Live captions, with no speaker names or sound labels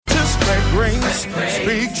let grace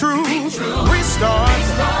speak truth. Restart.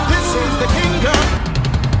 This is the kingdom.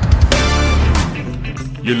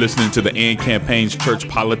 You're listening to the AND Campaign's Church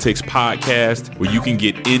Politics Podcast, where you can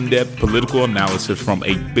get in-depth political analysis from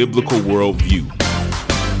a biblical worldview.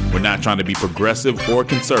 We're not trying to be progressive or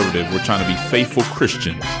conservative. We're trying to be faithful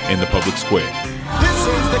Christians in the public square. This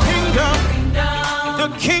is the kingdom. The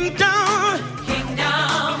kingdom.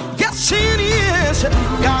 Yes, it is.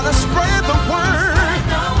 Gotta spread the word.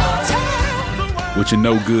 With your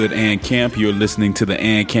no good AND Camp, you're listening to the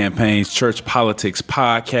AND Campaign's Church Politics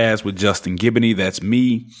Podcast with Justin Giboney. That's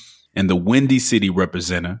me and the Windy City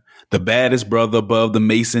representative, the baddest brother above the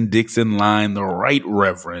Mason-Dixon line, the Right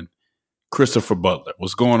Reverend Christopher Butler.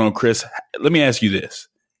 What's going on, Chris? Let me ask you this.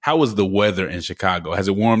 How was the weather in Chicago? Has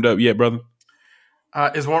it warmed up yet, brother?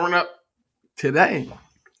 It's warming up today.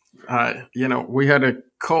 We had a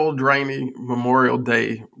cold, rainy Memorial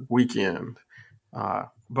Day weekend.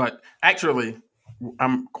 But actually,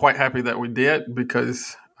 I'm quite happy that we did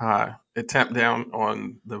because it tamped down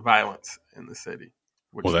on the violence in the city.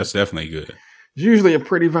 Well, that's definitely good. It's usually a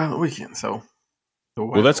pretty violent weekend. So,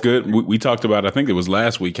 well, that's good. We talked about, I think it was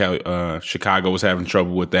last week, how Chicago was having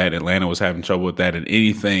trouble with that. Atlanta was having trouble with that. And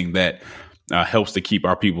anything that helps to keep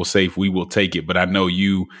our people safe, we will take it. But I know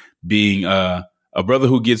you being a brother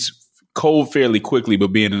who gets cold fairly quickly, but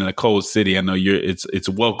being in a cold city, I know it's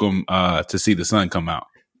welcome to see the sun come out.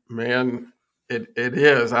 Man, it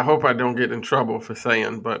is. I hope I don't get in trouble for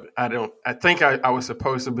saying, but I don't. I think I was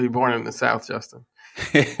supposed to be born in the South, Justin.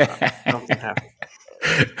 Something happened.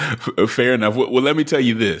 Fair enough. Well, let me tell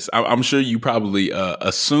you this. I'm sure you probably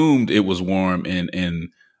assumed it was warm in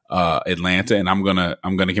Atlanta, and I'm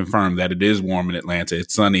gonna confirm that it is warm in Atlanta.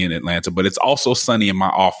 It's sunny in Atlanta, but it's also sunny in my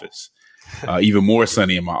office. Even more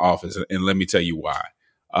sunny in my office, and let me tell you why.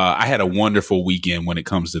 I had a wonderful weekend when it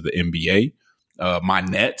comes to the NBA. My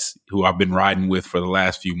Nets, who I've been riding with for the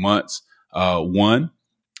last few months, won.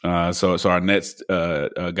 So our Nets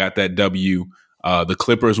got that W. The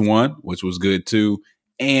Clippers won, which was good too,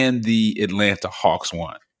 and the Atlanta Hawks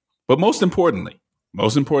won. But most importantly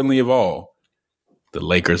of all, the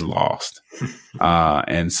Lakers lost.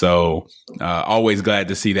 And so always glad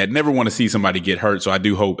to see that. Never want to see somebody get hurt. So I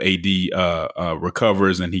do hope AD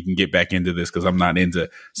recovers and he can get back into this, because I'm not into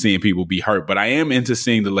seeing people be hurt. But I am into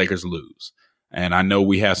seeing the Lakers lose. And I know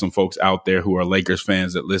we have some folks out there who are Lakers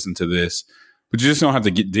fans that listen to this, but you just don't have to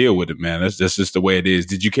deal with it, man. That's just the way it is.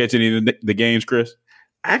 Did you catch any of the games, Chris?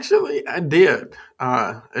 Actually, I did.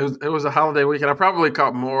 It was a holiday weekend. I probably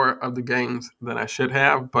caught more of the games than I should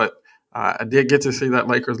have, but I did get to see that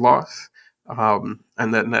Lakers loss and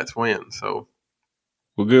that Nets win. So,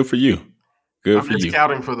 well, good for you. I'm just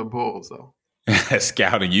scouting for the Bulls, though.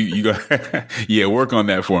 Scouting, you go. Yeah, work on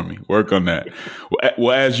that for me. Work on that.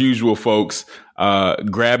 Well, as usual, folks,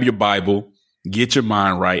 grab your Bible, get your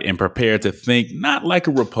mind right, and prepare to think not like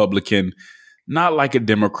a Republican, not like a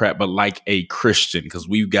Democrat, but like a Christian, because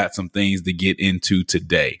we've got some things to get into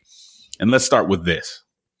today. And let's start with this,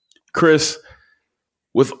 Chris.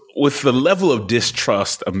 With the level of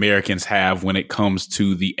distrust Americans have when it comes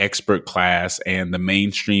to the expert class and the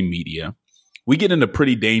mainstream media, we get into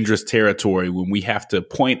pretty dangerous territory when we have to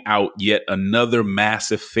point out yet another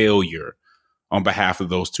massive failure on behalf of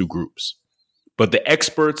those two groups. But the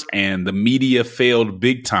experts and the media failed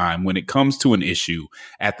big time when it comes to an issue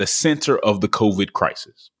at the center of the COVID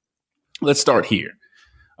crisis. Let's start here.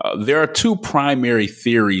 There are two primary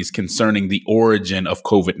theories concerning the origin of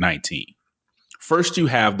COVID-19. First, you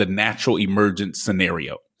have the natural emergence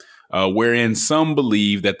scenario, wherein some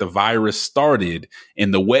believe that the virus started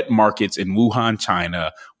in the wet markets in Wuhan,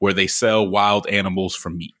 China, where they sell wild animals for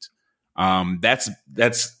meat. That's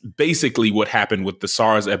basically what happened with the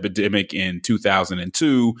SARS epidemic in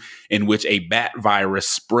 2002, in which a bat virus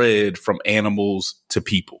spread from animals to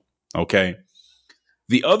people. Okay.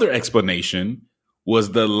 The other explanation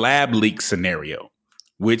was the lab leak scenario,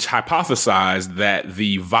 which hypothesized that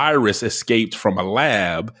the virus escaped from a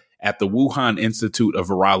lab at the Wuhan Institute of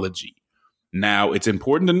Virology. Now, it's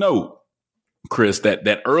important to note, Chris,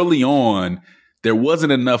 that early on, there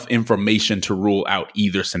wasn't enough information to rule out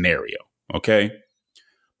either scenario, okay?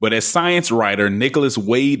 But as science writer Nicholas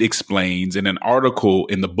Wade explains in an article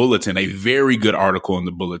in the Bulletin, a very good article in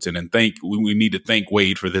the Bulletin, and we need to thank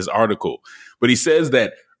Wade for this article, but he says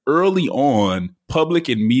that early on, public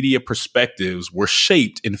and media perspectives were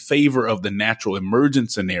shaped in favor of the natural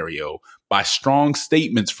emergence scenario by strong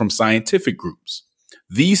statements from scientific groups.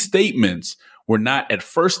 These statements were not at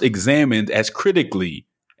first examined as critically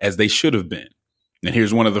as they should have been. And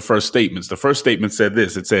here's one of the first statements. The first statement said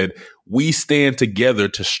this. It said, "We stand together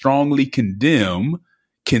to strongly condemn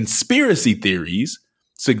conspiracy theories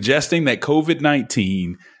suggesting that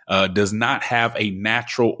COVID-19 does not have a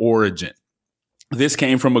natural origin. This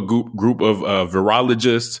came from a group of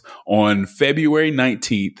virologists on February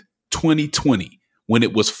 19th, 2020, when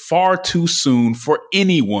it was far too soon for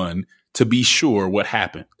anyone to be sure what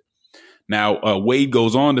happened. Now, Wade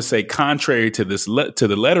goes on to say, contrary to to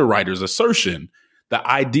the letter writer's assertion, the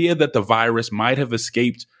idea that the virus might have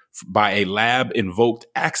escaped by a lab-invoked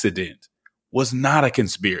accident was not a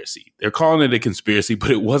conspiracy. They're calling it a conspiracy,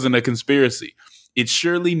 but it wasn't a conspiracy. It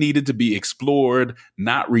surely needed to be explored,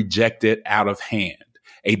 not rejected out of hand.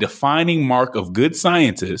 A defining mark of good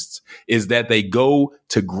scientists is that they go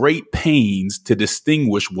to great pains to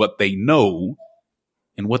distinguish what they know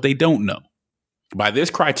and what they don't know. By this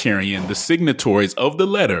criterion, the signatories of the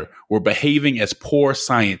letter were behaving as poor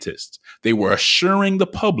scientists. They were assuring the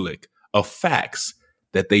public of facts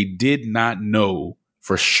that they did not know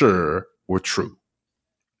for sure were true.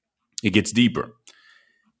 It gets deeper.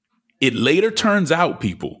 It later turns out,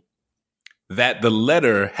 people, that the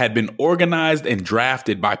letter had been organized and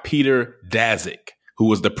drafted by Peter Daszak, who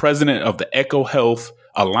was the president of the EcoHealth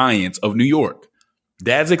Alliance of New York.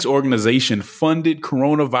 Daszak's organization funded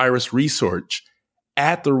coronavirus research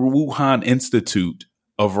at the Wuhan Institute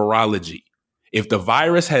of Virology. If the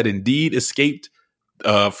virus had indeed escaped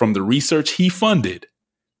from the research he funded,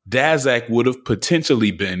 Daszak would have potentially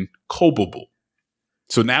been culpable.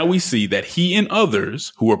 So now we see that he and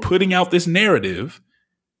others who are putting out this narrative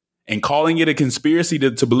and calling it a conspiracy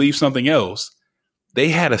to believe something else, they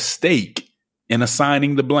had a stake in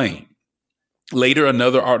assigning the blame. Later,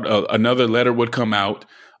 another letter would come out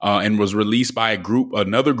and was released by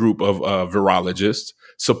another group of virologists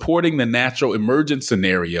supporting the natural emergence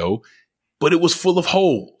scenario, but it was full of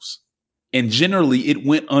holes. And generally, it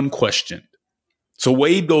went unquestioned. So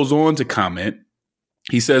Wade goes on to comment.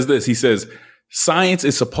 He says this. He says, science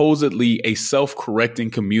is supposedly a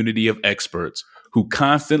self-correcting community of experts who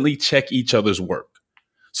constantly check each other's work.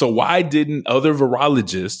 So why didn't other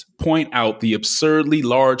virologists point out the absurdly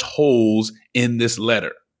large holes in this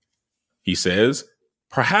letter? He says,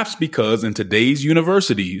 perhaps because in today's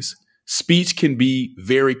universities, speech can be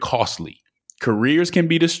very costly. Careers can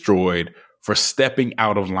be destroyed for stepping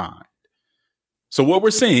out of line. So what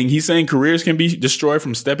we're saying, he's saying careers can be destroyed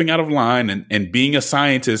from stepping out of line and being a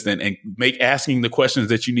scientist and asking the questions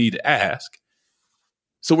that you need to ask.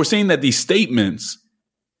 So we're saying that these statements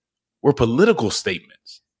were political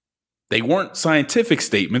statements. They weren't scientific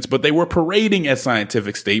statements, but they were parading as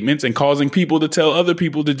scientific statements and causing people to tell other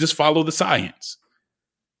people to just follow the science.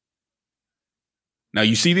 Now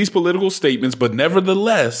you see these political statements, but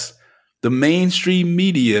nevertheless, the mainstream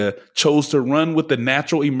media chose to run with the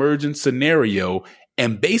natural emergence scenario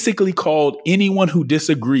and basically called anyone who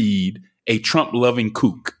disagreed a Trump-loving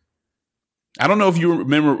kook. I don't know if you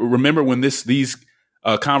remember when these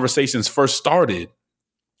conversations first started,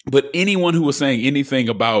 but anyone who was saying anything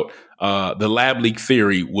about the lab leak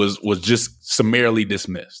theory was just summarily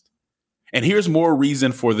dismissed. And here's more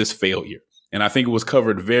reason for this failure. And I think it was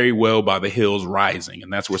covered very well by The Hills Rising,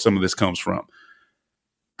 and that's where some of this comes from.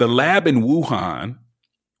 The lab in Wuhan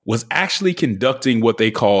was actually conducting what they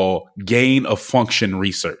call gain of function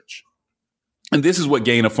research. And this is what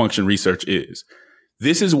gain of function research is.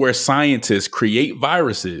 This is where scientists create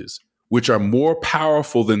viruses which are more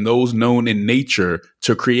powerful than those known in nature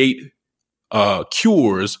to create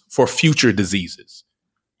cures for future diseases.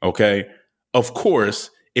 Okay. Of course,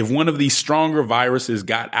 if one of these stronger viruses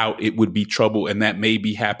got out, it would be trouble. And that may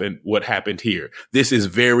be what happened here. This is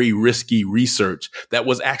very risky research that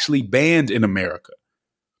was actually banned in America.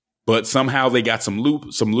 But somehow they got some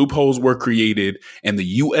loopholes were created, and the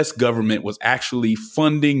U.S. government was actually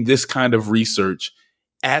funding this kind of research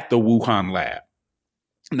at the Wuhan lab.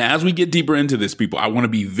 Now, as we get deeper into this, people, I want to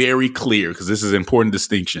be very clear because this is an important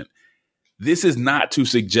distinction. This is not to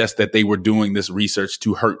suggest that they were doing this research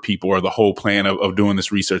to hurt people, or the whole plan of doing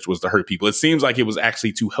this research was to hurt people. It seems like it was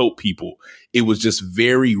actually to help people. It was just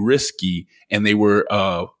very risky, and they were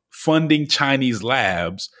funding Chinese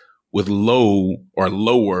labs with low or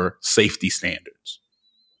lower safety standards.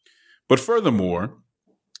 But furthermore,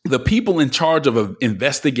 the people in charge of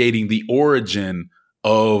investigating the origin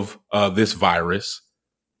of this virus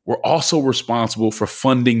were also responsible for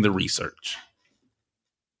funding the research.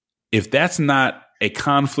 If that's not a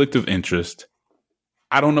conflict of interest,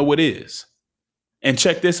 I don't know what is. And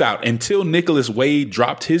check this out. Until Nicholas Wade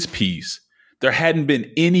dropped his piece, there hadn't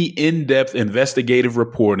been any in-depth investigative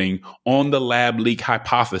reporting on the lab leak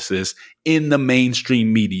hypothesis in the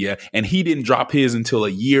mainstream media, and he didn't drop his until a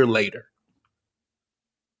year later.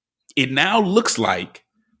 It now looks like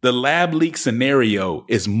the lab leak scenario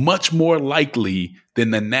is much more likely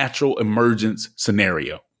than the natural emergence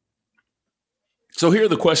scenario. So here are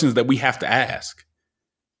the questions that we have to ask.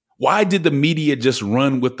 Why did the media just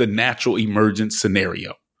run with the natural emergence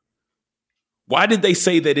scenario? Why did they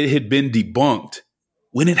say that it had been debunked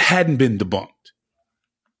when it hadn't been debunked?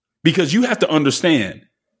 Because you have to understand,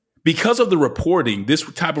 because of the reporting, this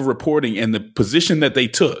type of reporting and the position that they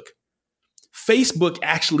took, Facebook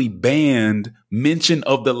actually banned mention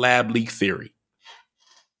of the lab leak theory.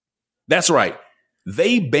 That's right.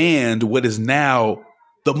 They banned what is now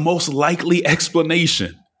the most likely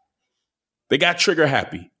explanation. They got trigger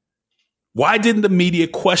happy. Why didn't the media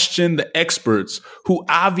question the experts who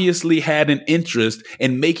obviously had an interest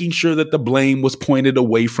in making sure that the blame was pointed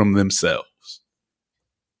away from themselves?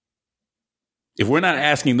 If we're not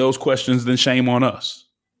asking those questions, then shame on us.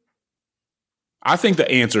 I think the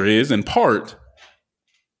answer is, in part,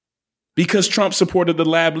 because Trump supported the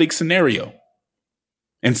lab leak scenario.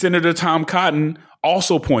 And Senator Tom Cotton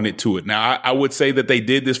also pointed to it. Now, I would say that they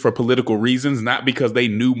did this for political reasons, not because they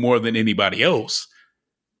knew more than anybody else,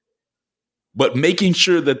 but making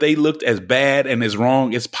sure that they looked as bad and as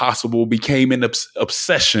wrong as possible became an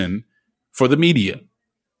obsession for the media.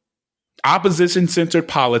 Opposition-centered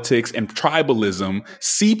politics and tribalism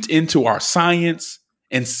seeped into our science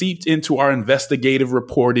and seeped into our investigative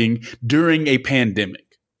reporting during a pandemic.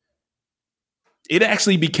 It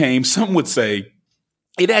actually became, some would say,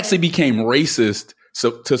 it actually became racist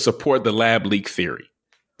to support the lab leak theory.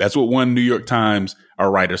 That's what one New York Times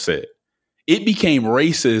writer said. It became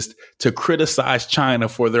racist to criticize China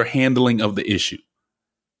for their handling of the issue.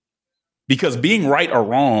 Because being right or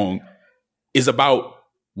wrong is about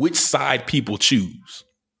which side people choose,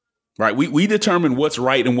 right? We determine what's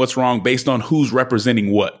right and what's wrong based on who's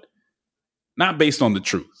representing what, not based on the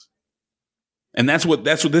truth. And that's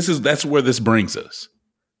where this brings us.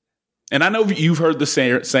 And I know you've heard the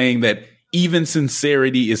saying that even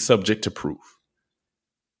sincerity is subject to proof.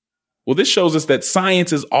 Well, this shows us that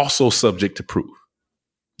science is also subject to proof.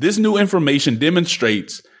 This new information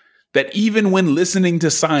demonstrates that even when listening to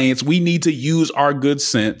science, we need to use our good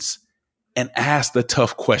sense and ask the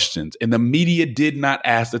tough questions. And the media did not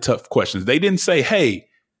ask the tough questions. They didn't say, hey,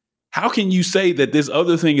 how can you say that this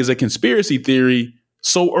other thing is a conspiracy theory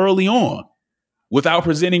so early on without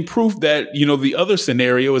presenting proof that, the other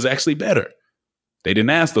scenario is actually better? They didn't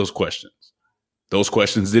ask those questions. Those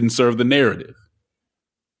questions didn't serve the narrative.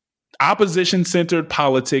 Opposition-centered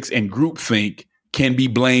politics and groupthink can be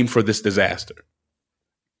blamed for this disaster.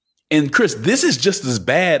 And Chris, this is just as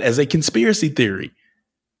bad as a conspiracy theory.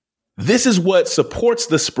 This is what supports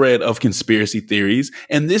the spread of conspiracy theories.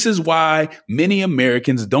 And this is why many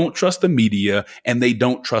Americans don't trust the media and they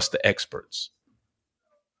don't trust the experts.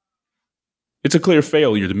 It's a clear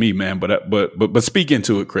failure to me, man. But speak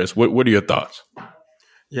into it, Chris. What are your thoughts?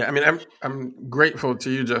 Yeah, I mean, I'm grateful to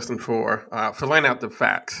you, Justin, for laying out the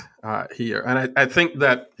facts here. And I think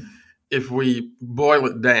that if we boil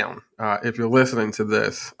it down, if you're listening to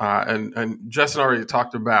this, and Justin already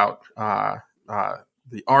talked about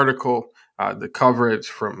the article, the coverage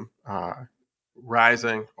from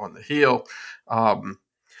Rising on the Hill.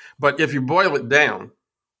 But if you boil it down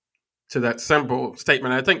to that simple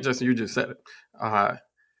statement, I think, Justin, you just said it.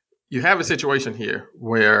 You have a situation here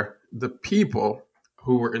where the people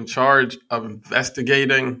who were in charge of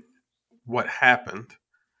investigating what happened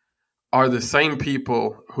are the same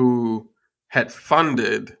people who had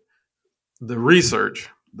funded the research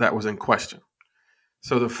that was in question.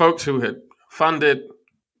 So the folks who had funded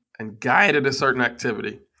and guided a certain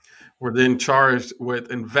activity were then charged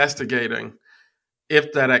with investigating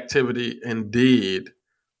if that activity indeed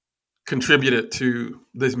contributed to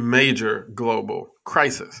this major global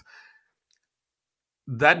crisis.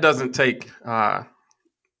 That doesn't take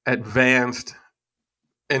advanced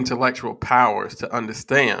intellectual powers to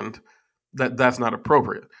understand that that's not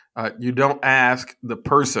appropriate. You don't ask the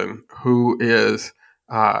person who is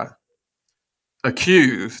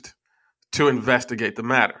accused to investigate the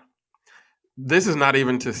matter. This is not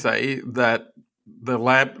even to say that the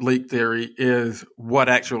lab leak theory is what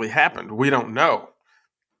actually happened. We don't know.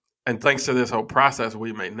 And thanks to this whole process,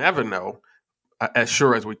 we may never know as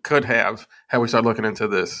sure as we could have had we started looking into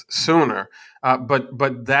this sooner.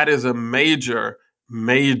 But that is a major,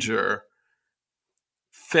 major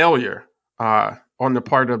failure on the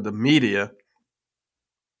part of the media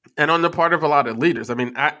and on the part of a lot of leaders. I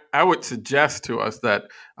mean, I would suggest to us that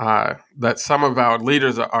that some of our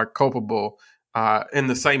leaders are culpable in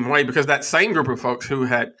the same way, because that same group of folks who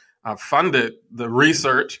had funded the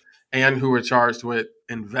research and who were charged with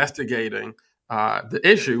investigating the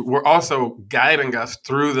issue were also guiding us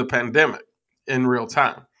through the pandemic in real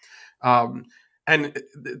time. And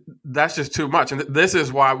that's just too much. And this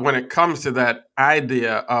is why when it comes to that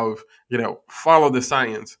idea of, follow the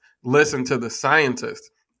science, listen to the scientists,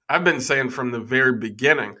 I've been saying from the very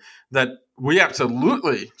beginning that we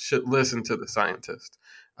absolutely should listen to the scientists.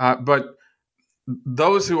 But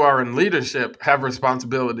those who are in leadership have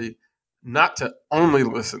responsibility not to only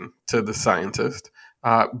listen to the scientist,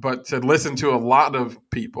 but to listen to a lot of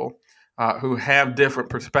people who have different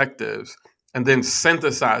perspectives and then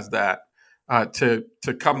synthesize that to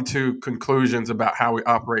come to conclusions about how we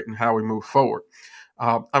operate and how we move forward.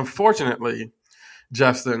 Unfortunately,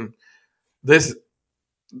 Justin, this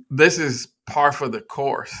is par for the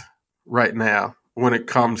course right now when it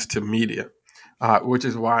comes to media, which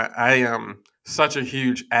is why I am such a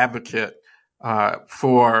huge advocate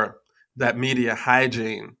for that media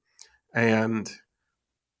hygiene. And,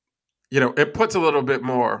 it puts a little bit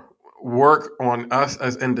more work on us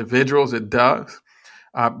as individuals. It does.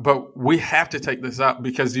 But we have to take this up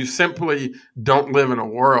because you simply don't live in a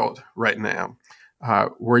world right now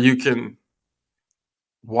where you can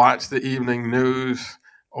watch the evening news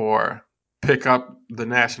or pick up the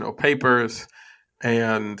national papers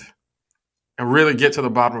and really get to the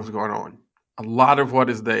bottom of what's going on. A lot of what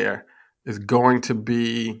is there is going to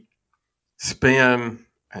be spin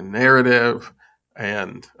and narrative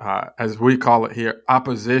and, as we call it here,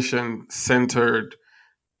 opposition-centered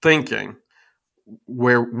thinking,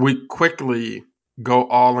 where we quickly go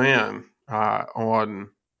all in on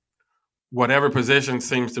whatever position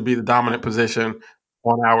seems to be the dominant position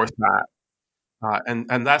on our side.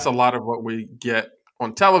 And that's a lot of what we get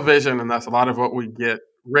on television, and that's a lot of what we get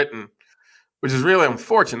written, which is really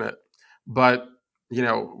unfortunate. But,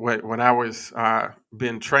 when I was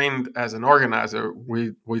being trained as an organizer,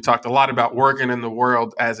 we talked a lot about working in the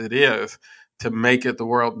world as it is to make it the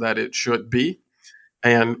world that it should be.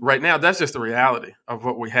 And right now, that's just the reality of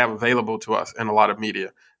what we have available to us in a lot of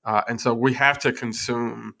media. And so we have to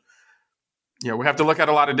consume, we have to look at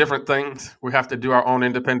a lot of different things. We have to do our own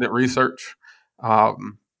independent research, not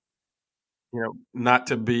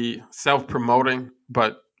to be self-promoting,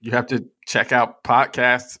 but you have to check out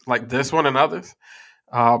podcasts like this one and others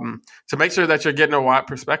to make sure that you're getting a wide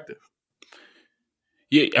perspective.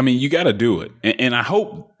 Yeah, I mean, you got to do it. And I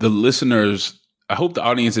hope the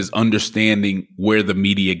audience is understanding where the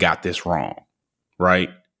media got this wrong, right?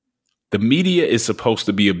 The media is supposed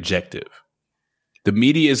to be objective. The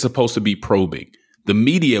media is supposed to be probing. The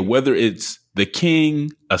media, whether it's the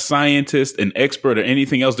king, a scientist, an expert, or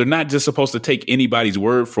anything else, they're not just supposed to take anybody's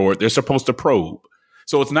word for it. They're supposed to probe.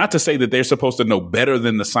 So it's not to say that they're supposed to know better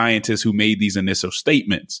than the scientists who made these initial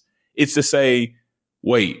statements. It's to say,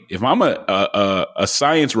 wait, if I'm a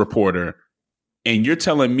science reporter and you're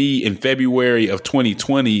telling me in February of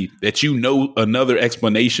 2020 that another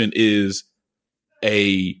explanation is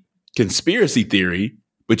a conspiracy theory,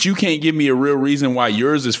 but you can't give me a real reason why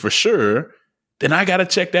yours is for sure, then I got to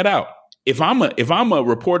check that out. If I'm a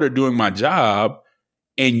reporter doing my job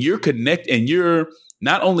and you're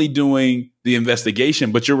not only doing the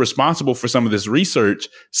investigation, but you're responsible for some of this research,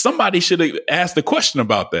 somebody should have asked a question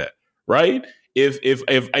about that, right?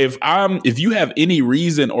 If you have any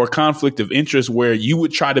reason or conflict of interest where you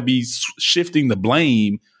would try to be shifting the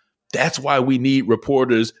blame, that's why we need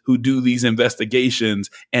reporters who do these investigations.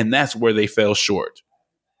 And that's where they fell short.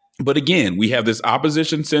 But again, we have this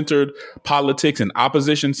opposition-centered politics and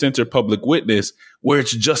opposition-centered public witness where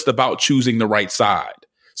it's just about choosing the right side.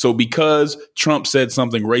 So because Trump said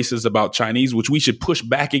something racist about Chinese, which we should push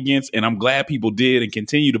back against, and I'm glad people did and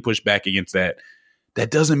continue to push back against that,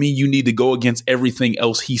 that doesn't mean you need to go against everything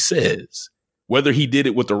else he says. Whether he did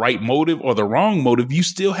it with the right motive or the wrong motive, you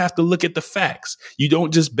still have to look at the facts. You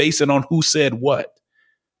don't just base it on who said what.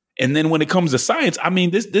 And then when it comes to science, I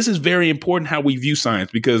mean, this is very important how we view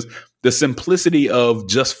science, because the simplicity of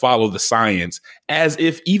just follow the science, as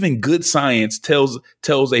if even good science tells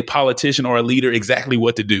a politician or a leader exactly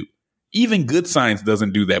what to do. Even good science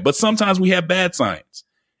doesn't do that. But sometimes we have bad science.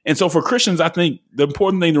 And so for Christians, I think the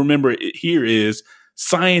important thing to remember here is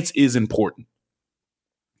science is important.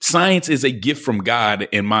 Science is a gift from God,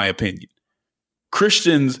 in my opinion.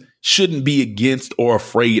 Christians shouldn't be against or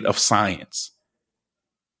afraid of science.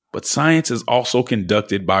 But science is also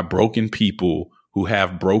conducted by broken people who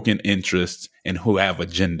have broken interests and who have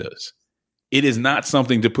agendas. It is not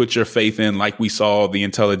something to put your faith in like we saw the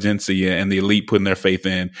intelligentsia and the elite putting their faith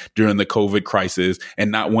in during the COVID crisis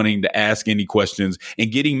and not wanting to ask any questions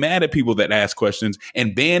and getting mad at people that ask questions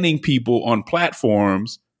and banning people on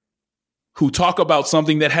platforms who talk about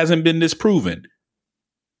something that hasn't been disproven.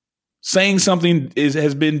 Saying something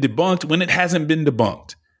has been debunked when it hasn't been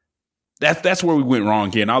debunked. That's where we went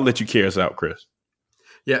wrong here. And I'll let you carry us out, Chris.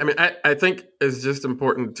 Yeah, I mean, I think it's just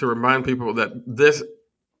important to remind people that this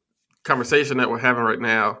conversation that we're having right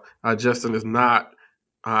now, Justin, is not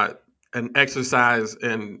an exercise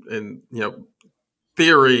in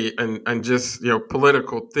theory and just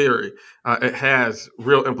political theory. It has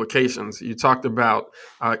real implications. You talked about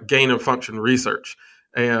gain of function research,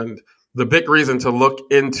 and the big reason to look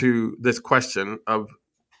into this question of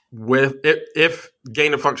if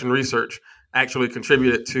gain of function research actually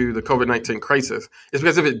contributed to the COVID-19 crisis is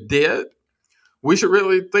because if it did, we should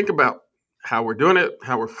really think about how we're doing it,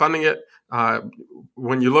 how we're funding it.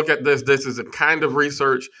 When you look at this is a kind of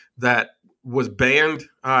research that was banned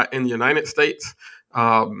in the United States,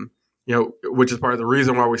 which is part of the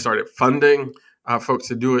reason why we started funding folks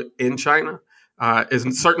to do it in China.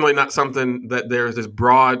 Is certainly not something that there's this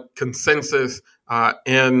broad consensus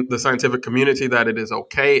in the scientific community that it is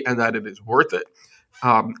okay and that it is worth it.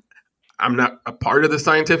 I'm not a part of the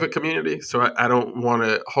scientific community, so I don't want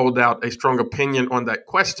to hold out a strong opinion on that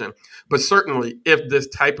question. But certainly, if this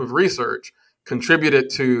type of research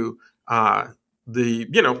contributed to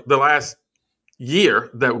the last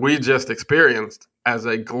year that we just experienced as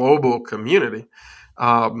a global community,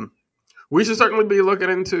 we should certainly be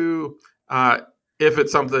looking into if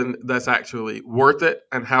it's something that's actually worth it,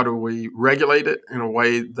 and how do we regulate it in a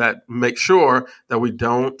way that makes sure that we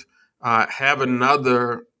don't have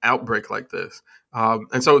another outbreak like this.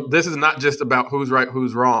 And so this is not just about who's right,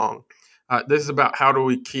 who's wrong. This is about how do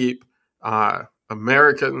we keep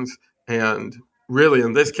Americans and really,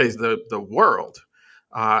 in this case, the world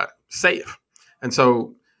safe. And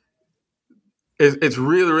so it's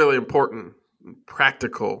really, really important,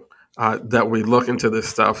 practical, that we look into this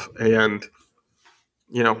stuff. And,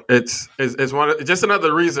 it's just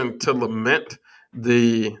another reason to lament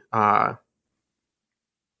the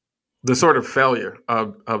sort of failure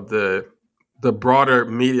of the broader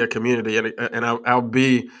media community. And I'll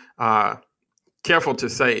be careful to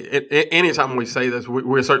say, anytime we say this,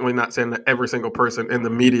 we're certainly not saying that every single person in the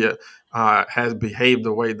media has behaved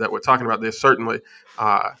the way that we're talking about. There's certainly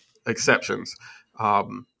exceptions.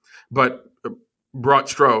 But broad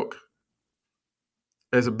stroke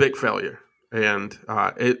is a big failure. And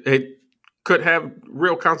it could have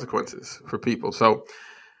real consequences for people. So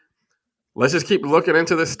let's just keep looking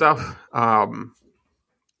into this stuff,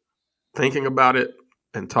 thinking about it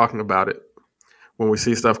and talking about it when we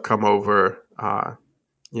see stuff come over,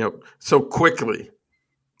 so quickly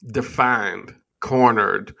defined,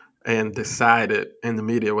 cornered, and decided in the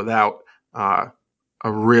media without a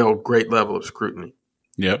real great level of scrutiny.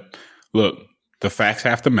 Yep. Look, the facts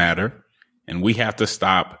have to matter, and we have to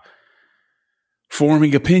stop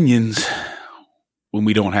forming opinions when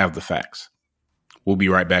we don't have the facts. We'll be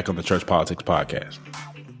right back on the Church Politics Podcast.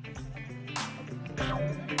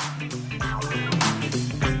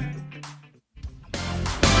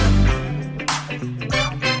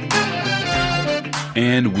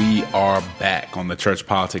 And we are back on the Church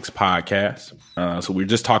Politics Podcast. So we're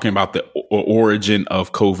just talking about the origin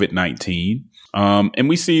of COVID-19. And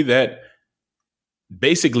we see that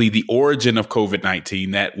basically the origin of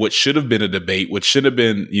COVID-19, that what should have been a debate, what should have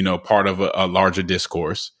been, part of a larger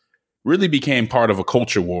discourse, really became part of a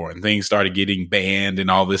culture war, and things started getting banned and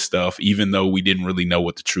all this stuff, even though we didn't really know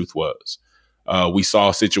what the truth was. We saw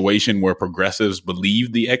a situation where progressives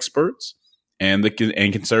believed the experts and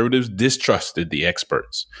conservatives distrusted the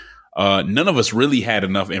experts. None of us really had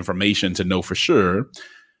enough information to know for sure.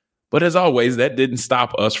 But as always, that didn't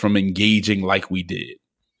stop us from engaging like we did.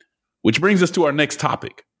 Which brings us to our next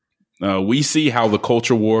topic. We see how the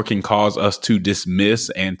culture war can cause us to dismiss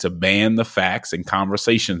and to ban the facts and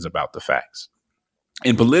conversations about the facts.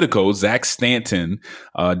 In Politico, Zach Stanton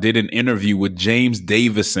did an interview with James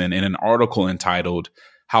Davison in an article entitled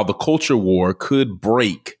 "How the Culture War Could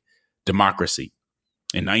Break Democracy."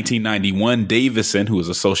 In 1991, Davison, who is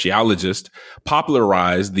a sociologist,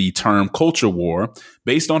 popularized the term culture war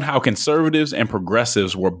based on how conservatives and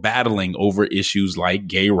progressives were battling over issues like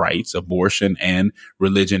gay rights, abortion, and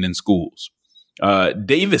religion in schools.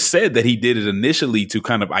 Davis said that he did it initially to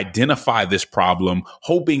kind of identify this problem,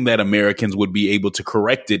 hoping that Americans would be able to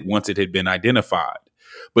correct it once it had been identified.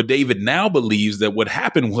 But David now believes that what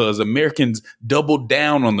happened was Americans doubled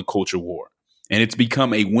down on the culture war. And it's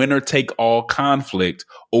become a winner-take-all conflict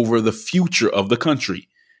over the future of the country.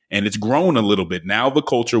 And it's grown a little bit. Now the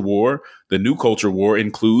culture war, the new culture war,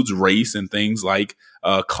 includes race and things like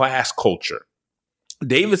class culture.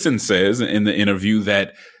 Davison says in the interview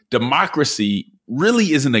that democracy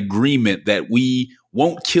really is an agreement that we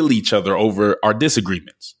won't kill each other over our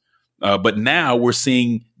disagreements. But now we're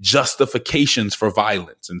seeing justifications for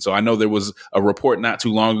violence. And so I know there was a report not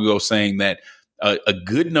too long ago saying that a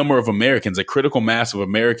good number of Americans, a critical mass of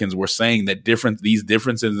Americans, were saying that these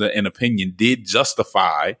differences in opinion did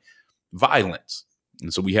justify violence.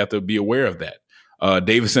 And so we have to be aware of that.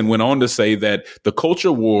 Davison went on to say that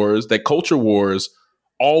culture wars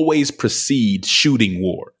always precede shooting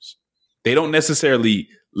wars. They don't necessarily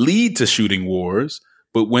lead to shooting wars,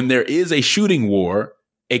 but when there is a shooting war,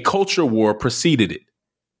 a culture war preceded it,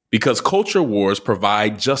 because culture wars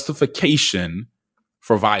provide justification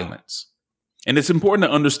for violence. And it's important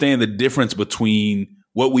to understand the difference between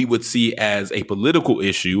what we would see as a political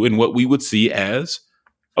issue and what we would see as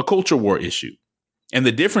a culture war issue. And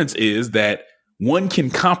the difference is that one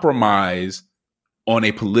can compromise on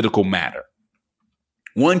a political matter.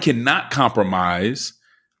 One cannot compromise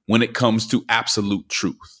when it comes to absolute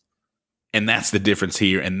truth. And that's the difference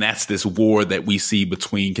here. And that's this war that we see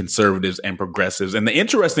between conservatives and progressives. And the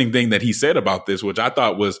interesting thing that he said about this, which I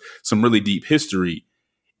thought was some really deep history,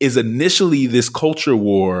 is initially this culture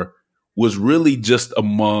war was really just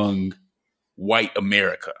among white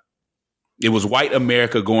America. It was white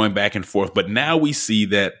America going back and forth. But now we see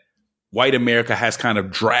that white America has kind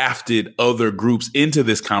of drafted other groups into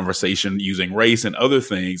this conversation using race and other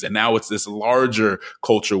things. And now it's this larger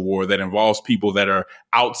culture war that involves people that are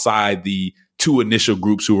outside the two initial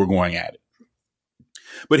groups who were going at it.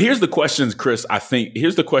 But here's the questions, Chris,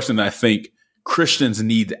 here's the question that I think Christians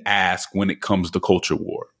need to ask when it comes to culture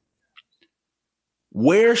war.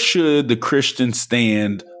 Where should the Christian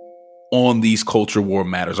stand on these culture war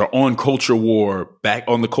matters, or on the culture war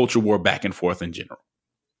back and forth in general?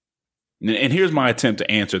 And here's my attempt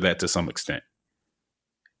to answer that to some extent.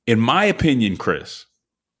 In my opinion, Chris,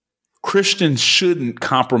 Christians shouldn't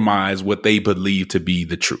compromise what they believe to be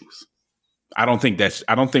the truth. I don't think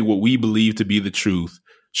what we believe to be the truth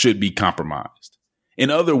should be compromised.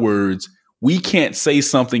 In other words, we can't say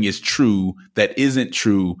something is true that isn't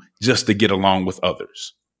true just to get along with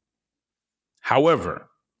others. However,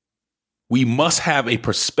 we must have a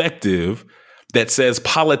perspective that says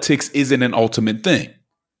politics isn't an ultimate thing,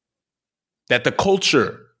 that the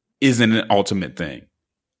culture isn't an ultimate thing,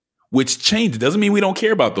 which changes. Doesn't mean we don't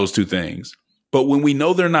care about those two things, but when we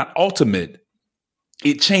know they're not ultimate,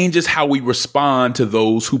 it changes how we respond to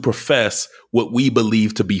those who profess what we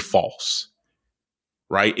believe to be false,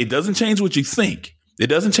 right? It doesn't change what you think. It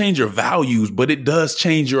doesn't change your values, but it does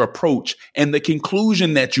change your approach and the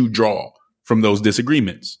conclusion that you draw from those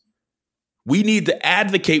disagreements. We need to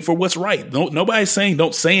advocate for what's right. Nobody's saying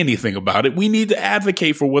don't say anything about it. We need to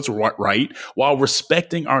advocate for what's right while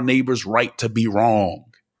respecting our neighbor's right to be wrong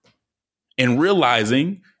and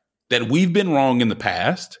realizing that we've been wrong in the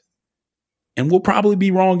past and we'll probably be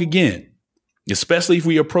wrong again, especially if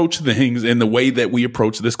we approach things in the way that we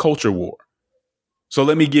approach this culture war. So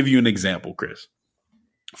let me give you an example, Chris.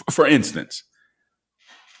 For instance,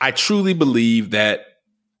 I truly believe that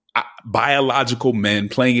biological men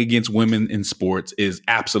playing against women in sports is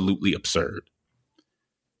absolutely absurd.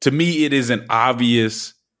 To me, it's an obviously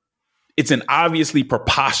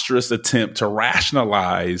preposterous attempt to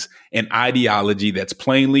rationalize an ideology that's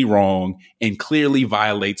plainly wrong and clearly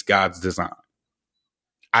violates God's design.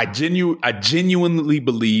 I genuinely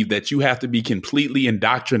believe that you have to be completely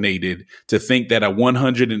indoctrinated to think that a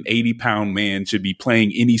 180-pound man should be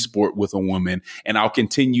playing any sport with a woman. And I'll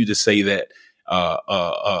continue to say that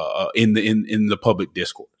in the public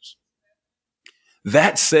discourse.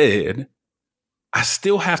 That said, I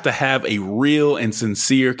still have to have a real and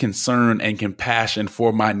sincere concern and compassion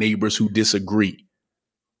for my neighbors who disagree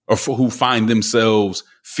or for who find themselves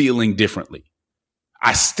feeling differently.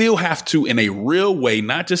 I still have to, in a real way,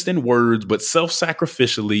 not just in words, but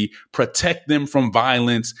self-sacrificially protect them from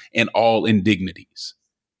violence and all indignities.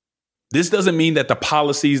 This doesn't mean that the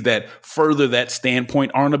policies that further that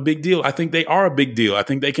standpoint aren't a big deal. I think they are a big deal. I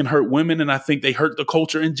think they can hurt women, and I think they hurt the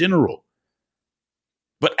culture in general.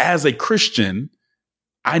 But as a Christian,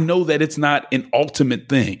 I know that it's not an ultimate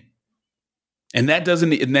thing. And that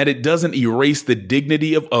it doesn't erase the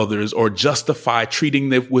dignity of others or justify treating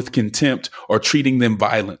them with contempt or treating them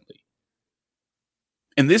violently.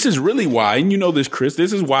 And this is really why, and you know this, Chris,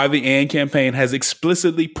 this is why the AND campaign has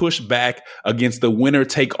explicitly pushed back against the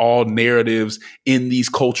winner-take-all narratives in these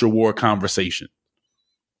culture war conversations.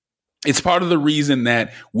 It's part of the reason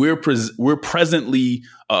that we're presently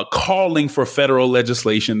calling for federal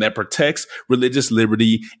legislation that protects religious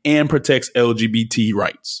liberty and protects LGBT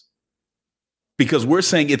rights. Because we're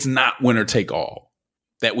saying it's not winner take all,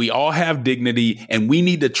 that we all have dignity and we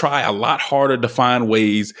need to try a lot harder to find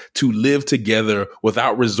ways to live together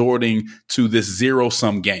without resorting to this zero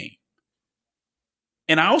sum game.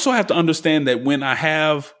 And I also have to understand that when I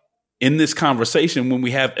have in this conversation, when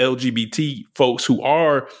we have LGBT folks who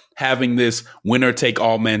are having this winner take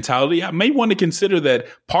all mentality, I may want to consider that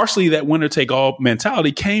partially that winner take all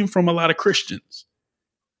mentality came from a lot of Christians.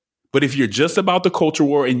 But if you're just about the culture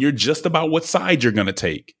war and you're just about what side you're going to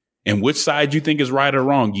take and which side you think is right or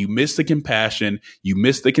wrong, you miss the compassion, you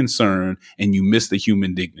miss the concern, and you miss the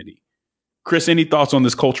human dignity. Chris, any thoughts on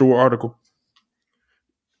this culture war article?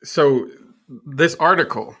 So this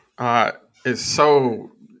article there's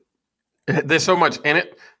so much in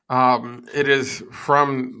it. It is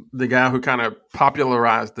from the guy who kind of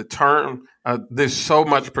popularized the term. There's so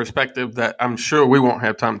much perspective that I'm sure we won't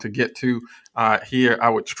have time to get to here. I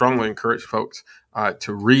would strongly encourage folks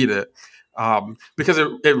to read it because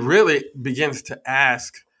it really begins to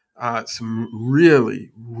ask some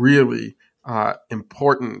really, really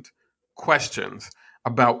important questions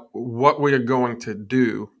about what we are going to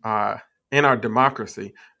do in our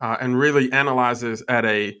democracy, and really analyzes at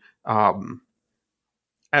a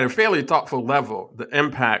fairly thoughtful level the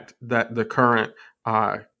impact that the current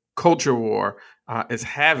culture war is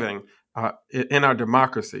having in our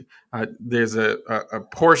democracy. There's a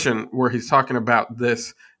portion where he's talking about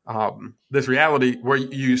this reality where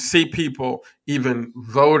you see people even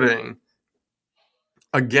voting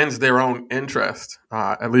against their own interest,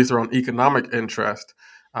 at least their own economic interest,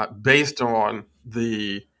 based on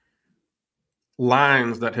the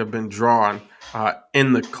lines that have been drawn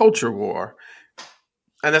in the culture war.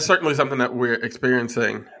 And that's certainly something that we're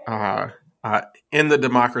experiencing in the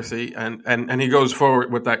democracy. And he goes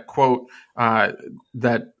forward with that quote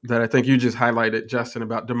that I think you just highlighted, Justin,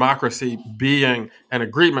 about democracy being an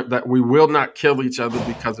agreement that we will not kill each other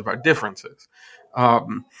because of our differences.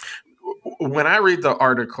 When I read the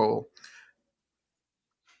article,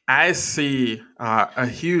 I see a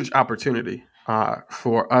huge opportunity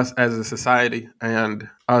for us as a society and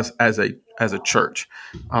us as a church.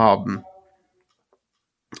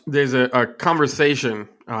 There's a conversation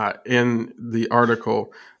in the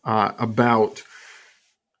article about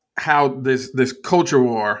how this culture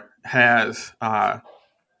war has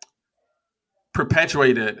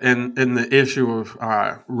perpetuated in the issue of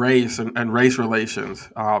race and race relations.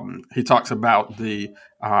 He talks about the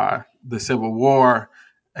Civil War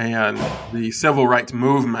and the Civil Rights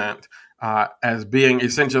Movement as being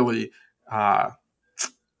essentially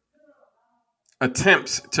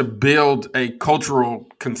attempts to build a cultural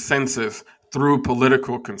consensus through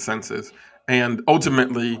political consensus. And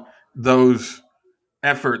ultimately, those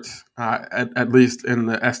efforts, at least in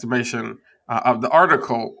the estimation of the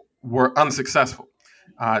article, were unsuccessful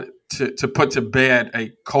to put to bed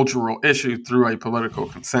a cultural issue through a political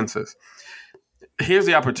consensus. Here's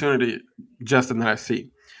the opportunity, Justin, that I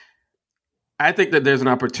see. I think that there's an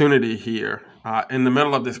opportunity here in the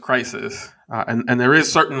middle of this crisis, and there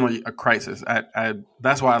is certainly a crisis.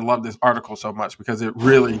 That's why I love this article so much, because it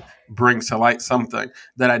really brings to light something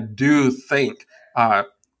that I do think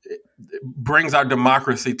brings our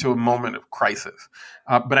democracy to a moment of crisis.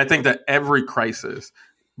 But I think that every crisis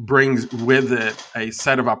brings with it a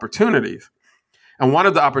set of opportunities. And one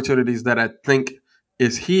of the opportunities that I think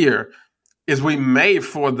is here is we may,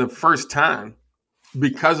 for the first time,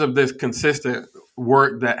 because of this consistent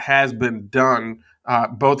work that has been done,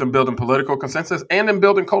 both in building political consensus and in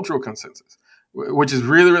building cultural consensus, which is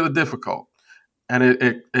really, really difficult. And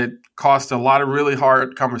it costs a lot of really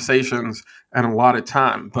hard conversations and a lot of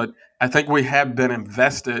time. But I think we have been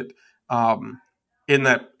invested in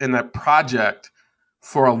that project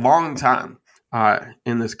for a long time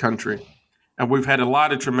in this country. And we've had a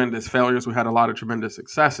lot of tremendous failures. We've had a lot of tremendous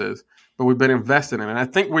successes, but we've been invested in it. And I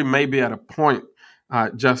think we may be at a point,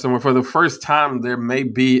 Justin, where for the first time, there may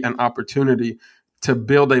be an opportunity to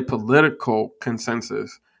build a political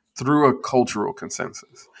consensus through a cultural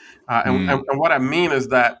consensus. And what I mean is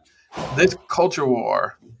that this culture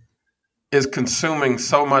war is consuming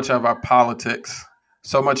so much of our politics,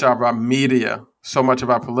 so much of our media, so much of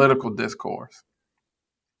our political discourse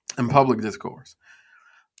and public discourse.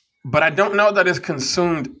 But I don't know that it's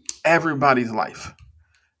consumed everybody's life.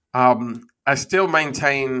 I still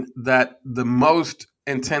maintain that the most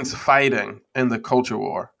intense fighting in the culture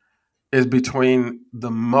war is between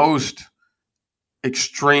the most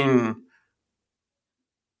extreme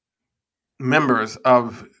members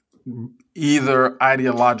of either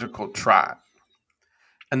ideological tribe.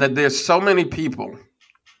 And that there's so many people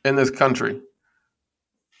in this country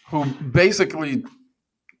who basically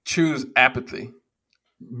choose apathy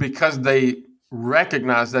because they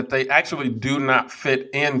recognize that they actually do not fit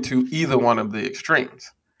into either one of the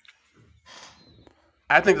extremes.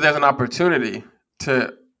 I think there's an opportunity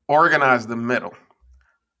to organize the middle,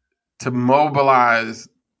 to mobilize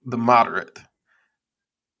the moderate,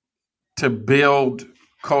 to build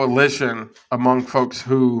coalition among folks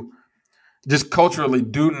who just culturally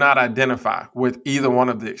do not identify with either one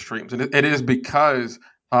of the extremes. And it is because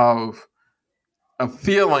of a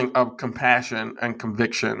feeling of compassion and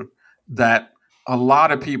conviction that a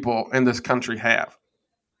lot of people in this country have.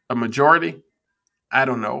 A majority, I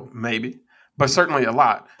don't know, maybe, but certainly a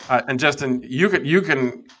lot. And Justin, you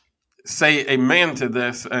can say amen to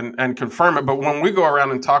this and confirm it. But when we go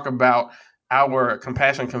around and talk about our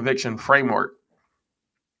compassion conviction framework,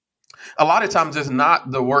 a lot of times it's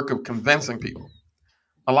not the work of convincing people.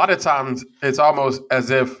 A lot of times it's almost as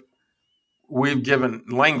if we've given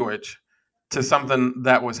language to something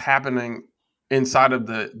that was happening inside of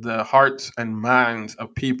the hearts and minds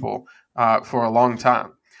of people for a long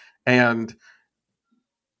time. And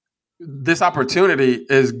this opportunity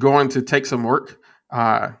is going to take some work.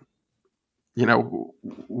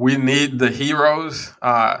 We need the heroes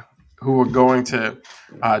who are going to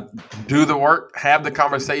do the work, have the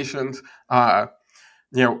conversations,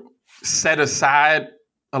 set aside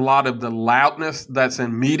a lot of the loudness that's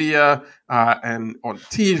in media and on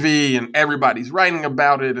TV, and everybody's writing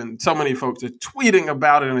about it, and so many folks are tweeting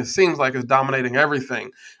about it, and it seems like it's dominating everything.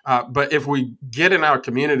 But if we get in our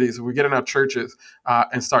communities, if we get in our churches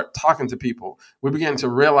and start talking to people, we begin to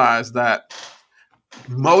realize that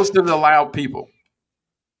most of the loud people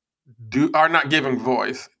are not giving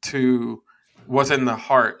voice to what's in the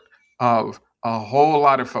heart of a whole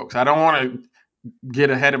lot of folks. I don't want to get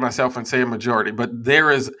ahead of myself and say a majority, but there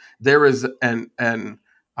is an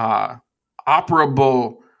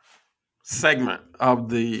operable segment of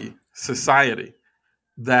the society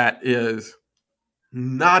that is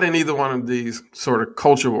not in either one of these sort of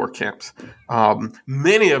culture war camps.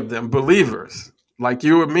 Many of them believers, like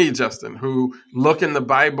you and me, Justin, who look in the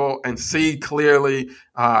Bible and see clearly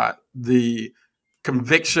the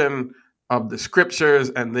conviction of the scriptures,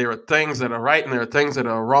 and there are things that are right and there are things that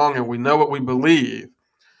are wrong, and we know what we believe.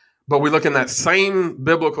 But we look in that same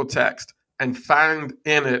biblical text and find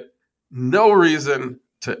in it no reason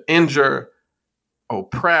to injure,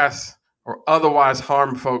 oppress, or otherwise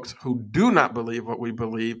harm folks who do not believe what we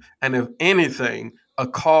believe. And if anything, a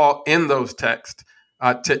call in those texts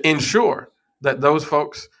to ensure that those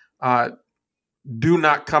folks do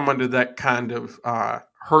not come under that kind of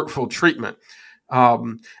hurtful treatment.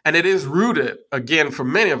 And it is rooted, again, for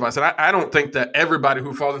many of us. And I don't think that everybody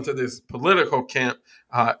who falls into this political camp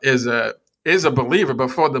is a believer,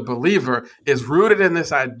 but for the believer is rooted in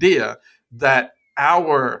this idea that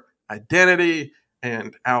our identity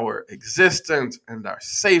and our existence and our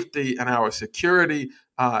safety and our security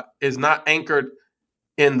is not anchored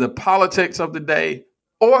in the politics of the day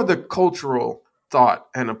or the cultural thought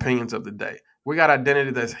and opinions of the day. We got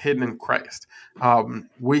identity that's hidden in Christ.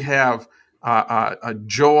 We have a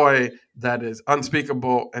joy that is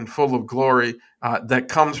unspeakable and full of glory that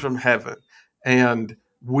comes from heaven. And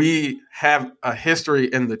we have a history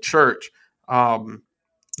in the church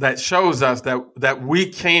that shows us that we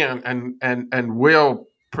can and will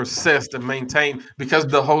persist and maintain because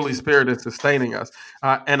the Holy Spirit is sustaining us.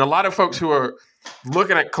 And a lot of folks who are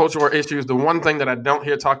looking at cultural issues, the one thing that I don't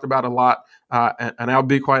hear talked about a lot, and I'll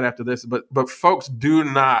be quiet after this, but folks do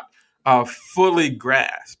not fully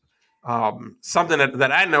grasp something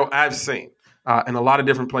that I know I've seen in a lot of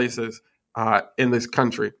different places in this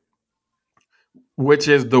country, which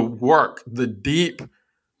is the deep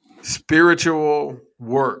spiritual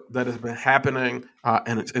work that has been happening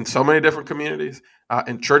in so many different communities,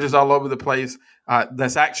 in churches all over the place,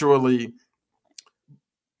 that's actually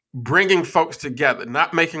bringing folks together,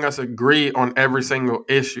 not making us agree on every single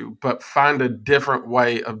issue, but find a different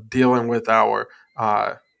way of dealing with our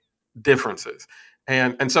differences.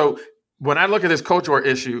 And so when I look at this cultural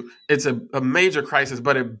issue, it's a major crisis,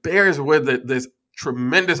 but it bears with it this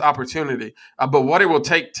tremendous opportunity. But what it will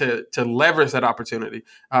take to leverage that opportunity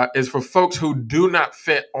is for folks who do not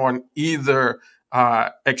fit on either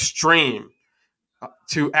extreme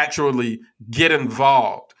to actually get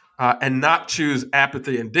involved and not choose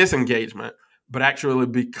apathy and disengagement, but actually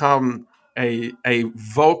become a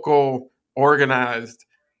vocal, organized,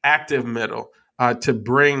 active middle to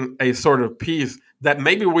bring a sort of peace that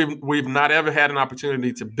maybe we've not ever had an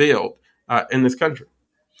opportunity to build in this country.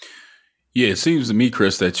 Yeah, it seems to me,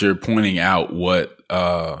 Chris, that you're pointing out what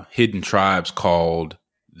Hidden Tribes called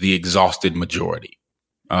the exhausted majority.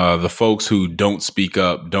 The folks who don't speak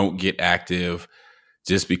up, don't get active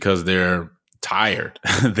just because they're tired.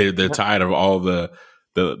 they're tired of all the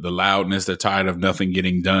loudness. They're tired of nothing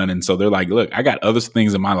getting done. And so they're like, look, I got other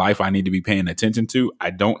things in my life I need to be paying attention to.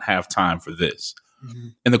 I don't have time for this. Mm-hmm.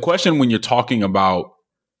 And the question when you're talking about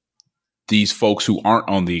these folks who aren't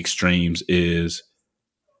on the extremes is,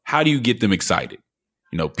 how do you get them excited?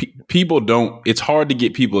 You know, people don't, it's hard to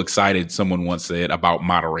get people excited, someone once said, about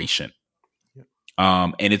moderation.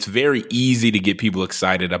 And it's very easy to get people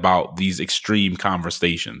excited about these extreme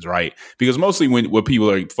conversations, right? Because mostly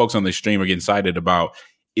what folks on the extreme are getting excited about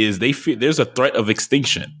is they feel there's a threat of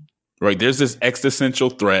extinction, right? There's this existential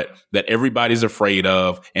threat that everybody's afraid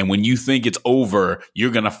of. And when you think it's over,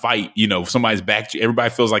 you're going to fight, you know, somebody's backed you. Everybody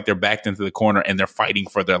feels like they're backed into the corner and they're fighting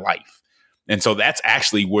for their life. And so that's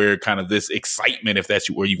actually where kind of this excitement, if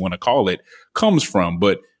that's where you want to call it, comes from.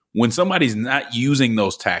 But when somebody's not using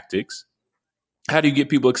those tactics, how do you get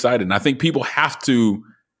people excited? And I think people have to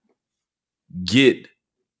get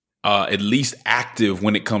at least active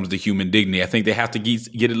when it comes to human dignity. I think they have to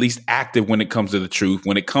get at least active when it comes to the truth,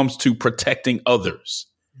 when it comes to protecting others.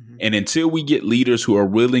 Mm-hmm. And until we get leaders who are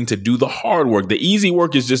willing to do the hard work, the easy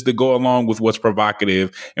work is just to go along with what's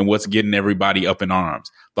provocative and what's getting everybody up in arms.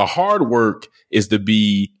 The hard work is to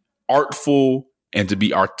be artful and to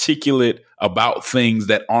be articulate about things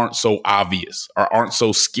that aren't so obvious or aren't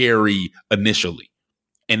so scary initially,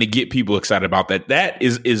 and to get people excited about that. That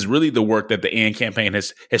is really the work that the AND campaign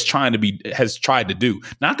has tried to do.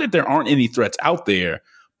 Not that there aren't any threats out there,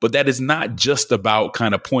 but that is not just about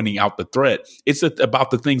kind of pointing out the threat. It's about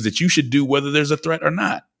the things that you should do, whether there's a threat or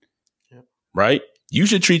not. Yep. Right? You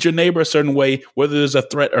should treat your neighbor a certain way, whether there's a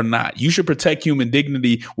threat or not. You should protect human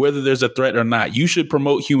dignity, whether there's a threat or not. You should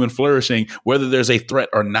promote human flourishing, whether there's a threat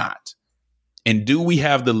or not. And do we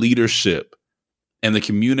have the leadership and the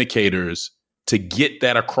communicators to get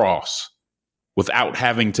that across without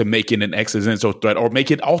having to make it an existential threat or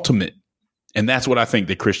make it ultimate? And that's what I think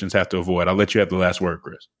that Christians have to avoid. I'll let you have the last word,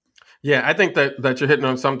 Chris. Yeah, I think that you're hitting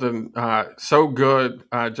on something so good,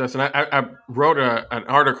 Justin. I wrote an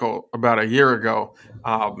article about a year ago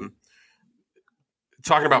talking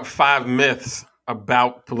about 5 myths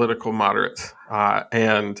about political moderates,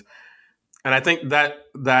 and I think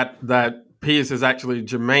that piece is actually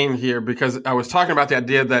germane here, because I was talking about the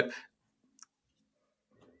idea that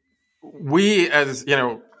we, as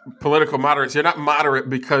political moderates, you're not moderate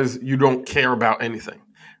because you don't care about anything,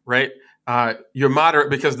 right? You're moderate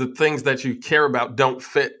because the things that you care about don't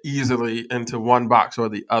fit easily into one box or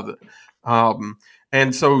the other.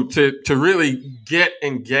 And so to really get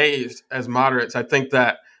engaged as moderates, I think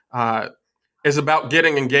that is about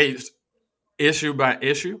getting engaged issue by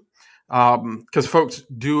issue, because folks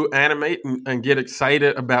do animate and get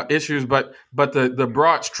excited about issues. But the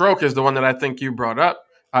broad stroke is the one that I think you brought up,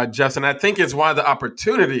 Justin. I think it's why the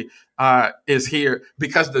opportunity is here,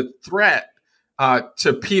 because the threat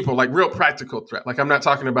to people, like real practical threat. Like, I'm not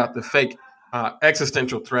talking about the fake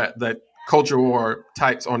existential threat that culture war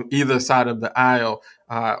types on either side of the aisle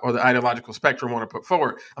or the ideological spectrum want to put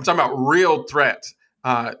forward. I'm talking about real threats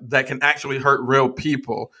that can actually hurt real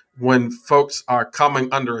people when folks are coming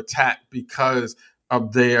under attack because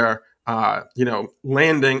of their,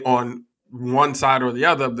 landing on one side or the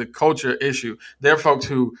other of the culture issue. There are folks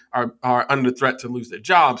who are under threat to lose their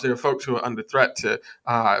jobs. There are folks who are under threat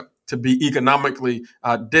to be economically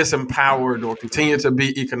disempowered or continue to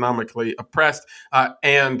be economically oppressed.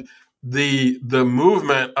 And the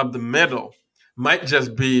movement of the middle might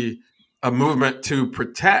just be a movement to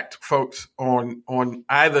protect folks on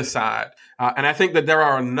either side. And I think that there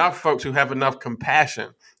are enough folks who have enough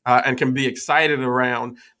compassion and can be excited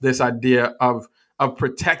around this idea of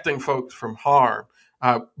protecting folks from harm,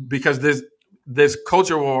 because this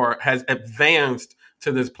culture war has advanced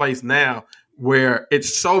to this place now where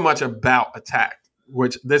it's so much about attack,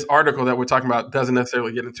 which this article that we're talking about doesn't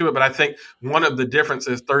necessarily get into it. But I think one of the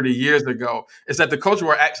differences 30 years ago is that the culture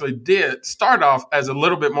war actually did start off as a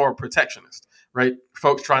little bit more protectionist, right?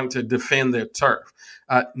 Folks trying to defend their turf.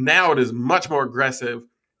 Now it is much more aggressive,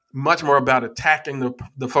 much more about attacking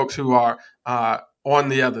the folks who are on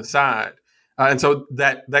the other side. And so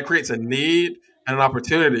that creates a need and an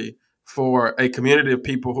opportunity for a community of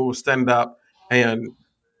people who will stand up and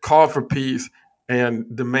call for peace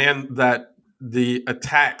and demand that the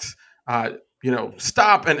attacks,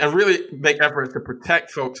 stop and really make efforts to protect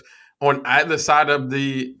folks on either side of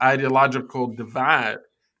the ideological divide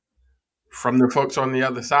from the folks on the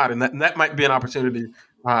other side. And that might be an opportunity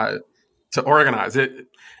to organize.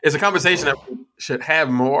 It's a conversation that we should have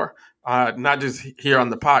more, not just here on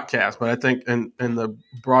the podcast, but I think in the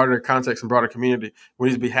broader context and broader community, we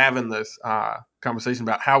need to be having this conversation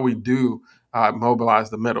about how we do mobilize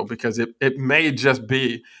the middle, because it may just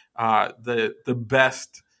be the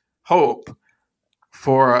best hope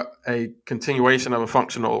for a continuation of a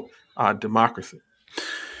functional democracy.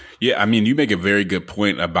 Yeah, I mean, you make a very good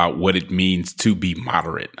point about what it means to be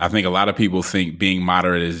moderate. I think a lot of people think being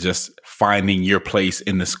moderate is just finding your place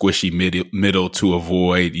in the squishy middle to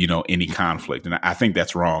avoid, any conflict. And I think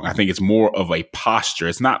that's wrong. I think it's more of a posture.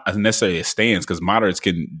 It's not necessarily a stance, because moderates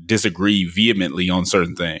can disagree vehemently on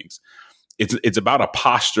certain things. It's about a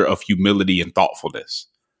posture of humility and thoughtfulness.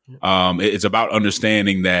 It's about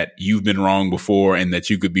understanding that you've been wrong before and that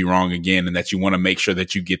you could be wrong again, and that you want to make sure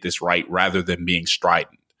that you get this right rather than being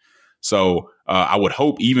strident. So I would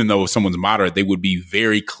hope, even though someone's moderate, they would be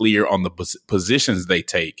very clear on the positions they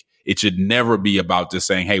take. It should never be about just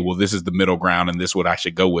saying, hey, well, this is the middle ground and this is what I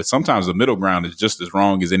should go with. Sometimes the middle ground is just as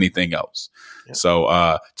wrong as anything else. Yeah.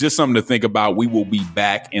 So just something to think about. We will be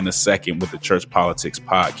back in a second with the Church Politics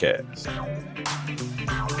Podcast.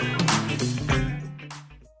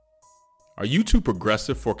 Are you too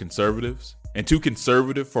progressive for conservatives and too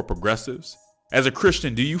conservative for progressives? As a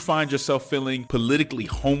Christian, do you find yourself feeling politically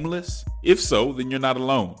homeless? If so, then you're not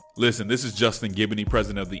alone. Listen, this is Justin Giboney,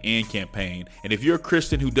 president of the AND Campaign. And if you're a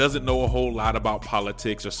Christian who doesn't know a whole lot about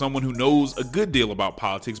politics, or someone who knows a good deal about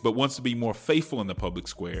politics but wants to be more faithful in the public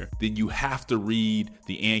square, then you have to read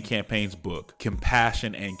the AND Campaign's book,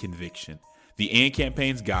 Compassion and Conviction. The AND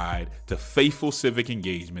Campaign's guide to faithful civic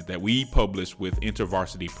engagement that we publish with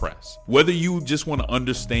InterVarsity Press. Whether you just want to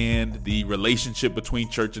understand the relationship between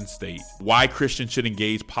church and state, why Christians should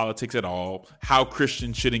engage politics at all, how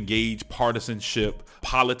Christians should engage partisanship,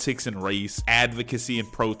 politics and race, advocacy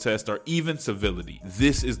and protest, or even civility,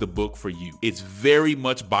 this is the book for you. It's very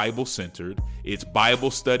much Bible-centered. It's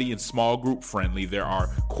Bible study and small group friendly. There are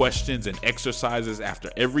questions and exercises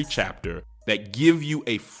after every chapter that give you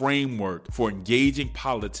a framework for engaging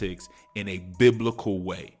politics in a biblical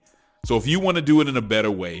way. So if you want to do it in a better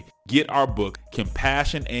way, get our book,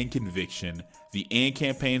 Compassion and Conviction, the AND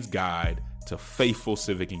Campaign's Guide to Faithful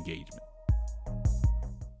Civic Engagement.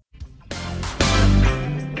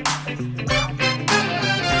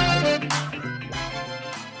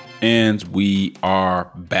 And we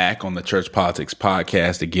are back on the Church Politics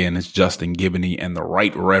Podcast. Again, it's Justin Giboney and the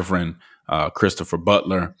Right Reverend Christopher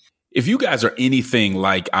Butler. If you guys are anything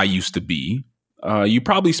like I used to be, you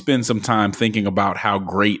probably spend some time thinking about how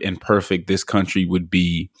great and perfect this country would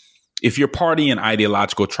be if your party and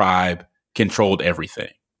ideological tribe controlled everything.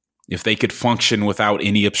 If they could function without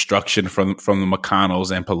any obstruction from the McConnells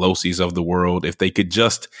and Pelosi's of the world, if they could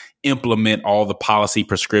just implement all the policy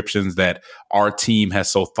prescriptions that our team has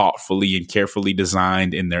so thoughtfully and carefully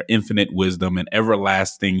designed in their infinite wisdom and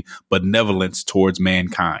everlasting benevolence towards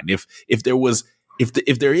mankind. If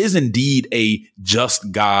there is indeed a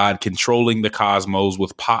just God controlling the cosmos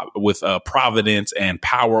with providence and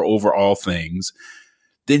power over all things,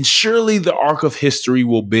 then surely the arc of history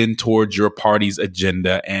will bend towards your party's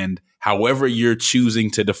agenda and however you're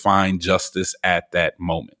choosing to define justice at that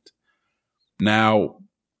moment. Now,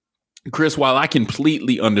 Chris, while I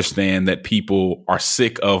completely understand that people are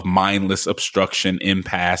sick of mindless obstruction,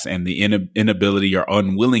 impasse, and the inability or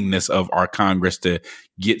unwillingness of our Congress to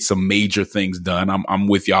get some major things done, I'm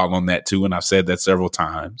with y'all on that too, and I've said that several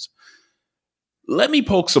times. Let me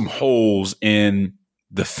poke some holes in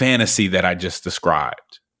the fantasy that I just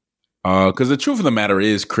described. Because the truth of the matter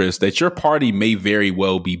is, Chris, that your party may very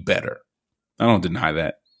well be better. I don't deny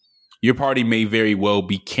that. Your party may very well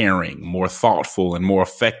be caring, more thoughtful, and more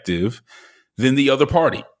effective than the other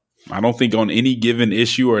party. I don't think on any given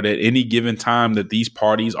issue or at any given time that these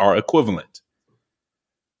parties are equivalent.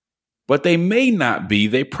 But they may not be,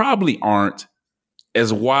 they probably aren't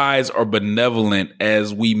as wise or benevolent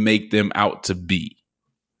as we make them out to be.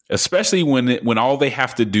 Especially when all they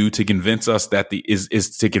have to do to convince us that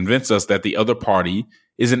is to convince us that the other party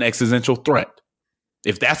is an existential threat.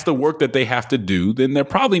 If that's the work that they have to do, then they're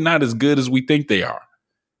probably not as good as we think they are,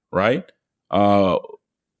 right?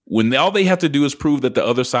 When all they have to do is prove that the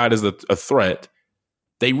other side is a threat,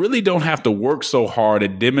 they really don't have to work so hard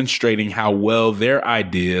at demonstrating how well their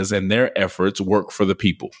ideas and their efforts work for the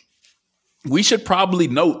people. We should probably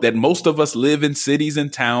note that most of us live in cities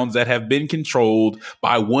and towns that have been controlled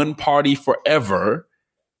by one party forever,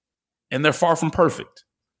 and they're far from perfect.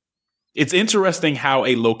 It's interesting how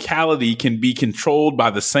a locality can be controlled by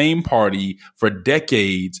the same party for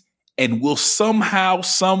decades and will somehow,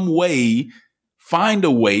 some way, find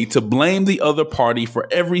a way to blame the other party for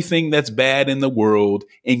everything that's bad in the world,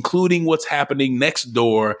 including what's happening next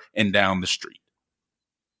door and down the street.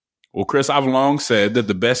 Well, Chris, I've long said that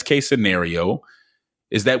the best case scenario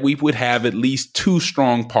is that we would have at least two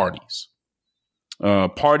strong parties.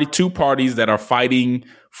 Two parties that are fighting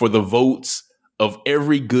for the votes of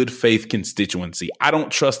every good faith constituency. I don't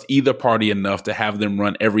trust either party enough to have them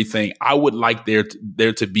run everything. I would like there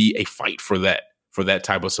to be a fight for that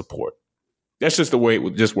type of support. That's just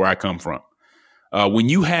where I come from. When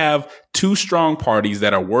you have two strong parties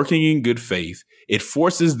that are working in good faith, it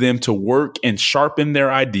forces them to work and sharpen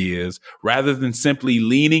their ideas rather than simply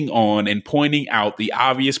leaning on and pointing out the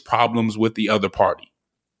obvious problems with the other party.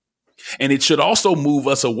 And it should also move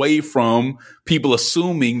us away from people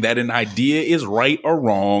assuming that an idea is right or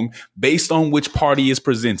wrong based on which party is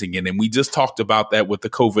presenting it. And we just talked about that with the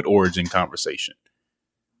COVID origin conversation.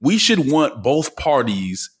 We should want both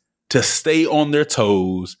parties to stay on their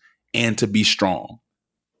toes and to be strong.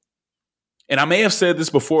 And I may have said this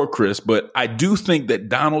before, Chris, but I do think that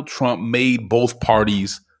Donald Trump made both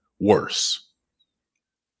parties worse.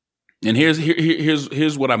 And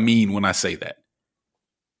here's what I mean when I say that.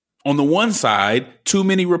 On the one side, too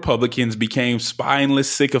many Republicans became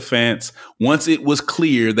spineless sycophants once it was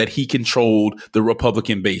clear that he controlled the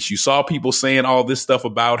Republican base. You saw people saying all this stuff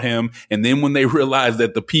about him, and then when they realized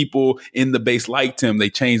that the people in the base liked him, they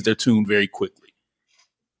changed their tune very quickly.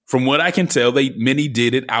 From what I can tell, many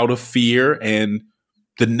did it out of fear and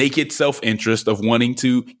the naked self-interest of wanting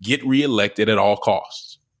to get reelected at all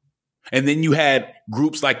costs. And then you had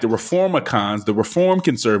groups like the Reformicons, the Reform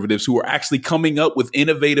Conservatives, who were actually coming up with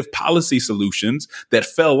innovative policy solutions that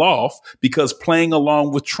fell off because playing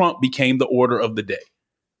along with Trump became the order of the day.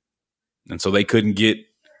 And so they couldn't get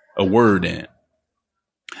a word in.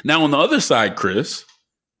 Now, on the other side, Chris,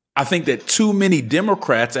 I think that too many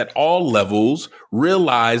Democrats at all levels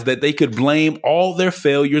realized that they could blame all their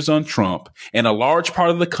failures on Trump, and a large part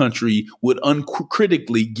of the country would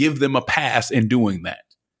uncritically give them a pass in doing that.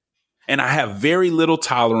 And I have very little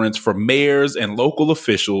tolerance for mayors and local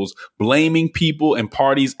officials blaming people and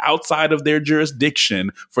parties outside of their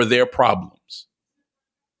jurisdiction for their problems.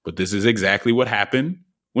 But this is exactly what happened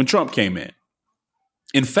when Trump came in.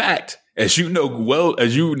 In fact, as you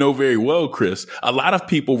know very well, Chris, a lot of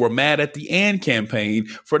people were mad at the AND campaign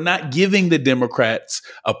for not giving the Democrats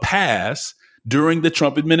a pass during the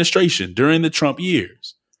Trump administration, during the Trump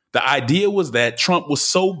years. The idea was that Trump was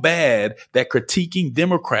so bad that critiquing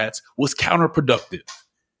Democrats was counterproductive.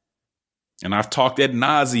 And I've talked ad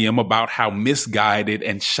nauseum about how misguided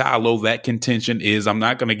and shallow that contention is. I'm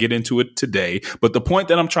not going to get into it today. But the point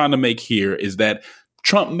that I'm trying to make here is that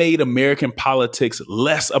Trump made American politics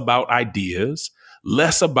less about ideas,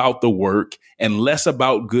 less about the work, and less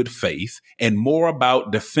about good faith, and more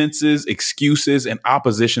about defenses, excuses, and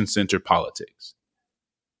opposition-centered politics.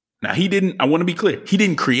 Now, I want to be clear, he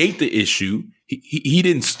didn't create the issue. He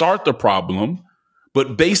didn't start the problem,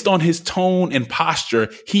 but based on his tone and posture,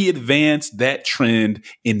 he advanced that trend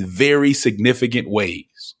in very significant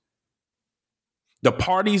ways. The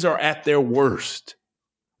parties are at their worst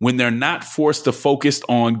when they're not forced to focus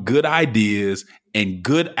on good ideas and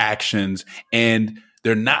good actions, and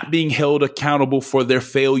they're not being held accountable for their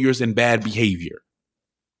failures and bad behavior.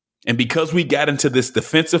 And because we got into this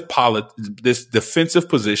defensive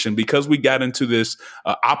position, because we got into this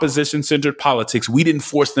opposition-centered politics, we didn't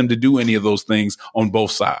force them to do any of those things on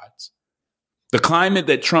both sides. The climate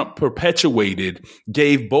that Trump perpetuated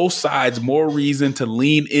gave both sides more reason to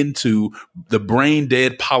lean into the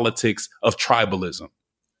brain-dead politics of tribalism.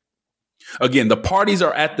 Again, the parties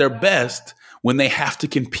are at their best when they have to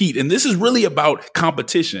compete. And this is really about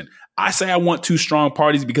competition. I say I want two strong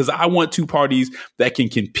parties because I want two parties that can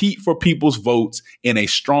compete for people's votes in a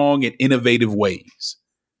strong and innovative ways.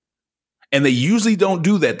 And they usually don't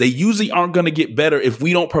do that. They usually aren't going to get better if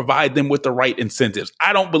we don't provide them with the right incentives.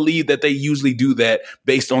 I don't believe that they usually do that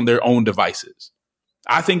based on their own devices.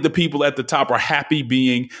 I think the people at the top are happy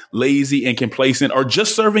being lazy and complacent, or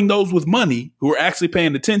just serving those with money who are actually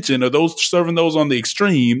paying attention, or those serving those on the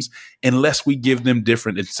extremes, unless we give them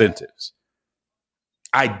different incentives.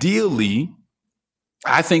 Ideally,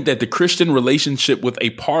 I think that the Christian relationship with a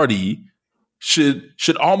party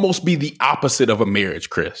should almost be the opposite of a marriage,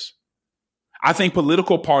 Chris. I think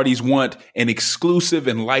political parties want an exclusive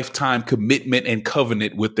and lifetime commitment and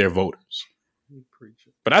covenant with their voters.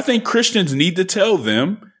 But I think Christians need to tell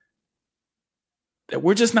them that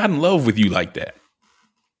we're just not in love with you like that.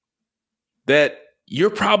 That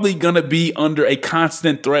you're probably going to be under a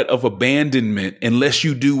constant threat of abandonment unless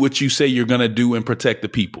you do what you say you're going to do and protect the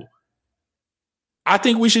people. I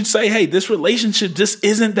think we should say, hey, this relationship just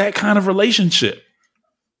isn't that kind of relationship.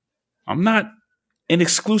 I'm not an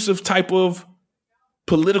exclusive type of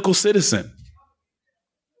political citizen.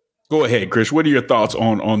 Go ahead, Chris. What are your thoughts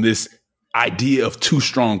on this idea of two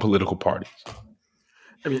strong political parties?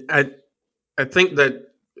 I mean, I think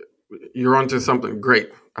that you're onto something great.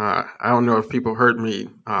 I don't know if people heard me.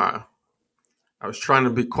 I was trying to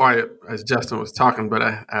be quiet as Justin was talking, but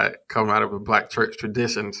I come out of a Black church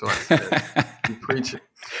tradition, so I said, "You preach it,"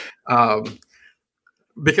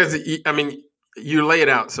 because I mean, you lay it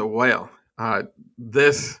out so well.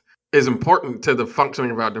 This is important to the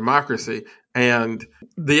functioning of our democracy. And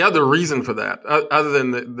the other reason for that, other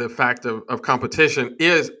than the fact of competition,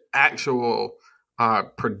 is actual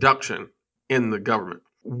production in the government.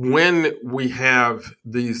 When we have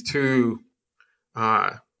these two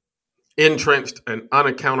entrenched and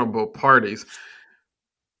unaccountable parties,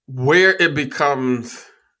 where it becomes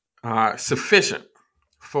sufficient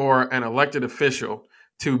for an elected official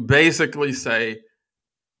to basically say,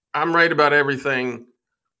 I'm right about everything,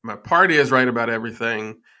 my party is right about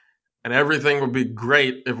everything, and everything would be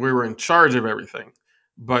great if we were in charge of everything.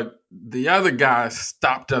 But the other guy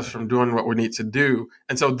stopped us from doing what we need to do,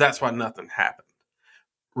 and so that's why nothing happened,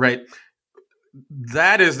 right?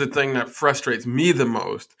 That is the thing that frustrates me the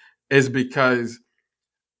most, is because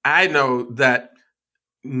I know that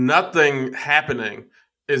nothing happening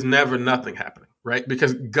is never nothing happening, right?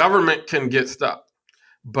 Because government can get stuck,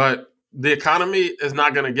 but the economy is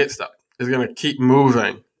not going to get stuck. It's going to keep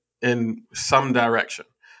moving in some direction.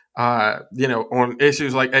 On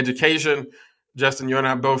issues like education, Justin, you and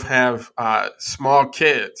I both have small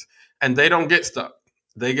kids, and they don't get stuck.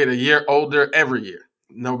 They get a year older every year,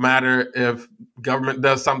 no matter if government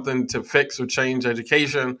does something to fix or change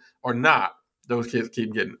education or not. Those kids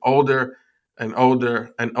keep getting older and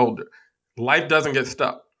older and older. Life doesn't get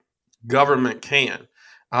stuck. Government can.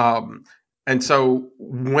 And so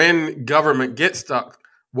when government gets stuck,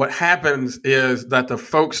 what happens is that the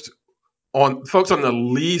folks on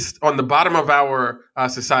the bottom of our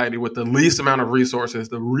society with the least amount of resources,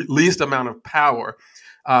 the least amount of power,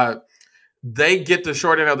 they get the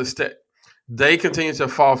short end of the stick. They continue to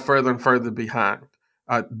fall further and further behind.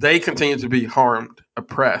 They continue to be harmed,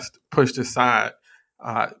 oppressed, pushed aside,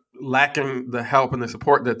 lacking the help and the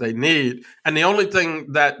support that they need. And the only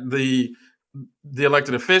thing that the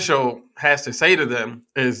elected official has to say to them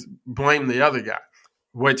is blame the other guy,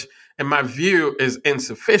 which in my view is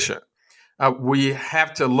insufficient. We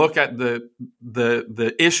have to look at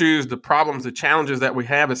the issues, the problems, the challenges that we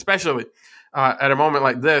have, especially at a moment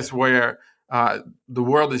like this where the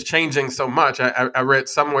world is changing so much. I read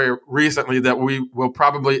somewhere recently that we will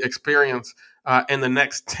probably experience in the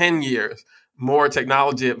next 10 years more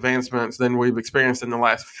technology advancements than we've experienced in the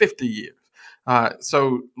last 50 years.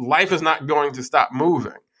 So life is not going to stop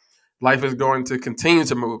moving. Life is going to continue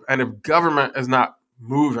to move. And if government is not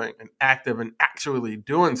moving and active and actually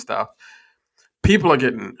doing stuff, people are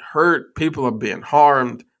getting hurt, people are being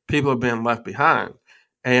harmed, people are being left behind.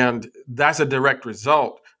 And that's a direct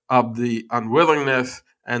result of the unwillingness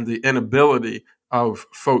and the inability of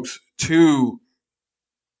folks to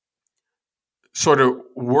sort of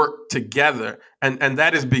work together. And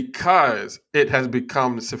that is because it has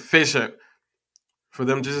become sufficient for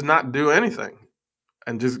them to just not do anything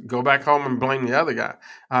and just go back home and blame the other guy.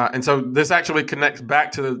 And so this actually connects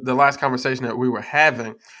back to the last conversation that we were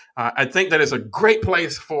having. I think that it's a great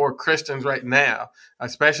place for Christians right now,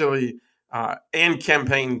 especially in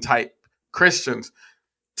campaign type Christians,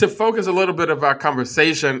 to focus a little bit of our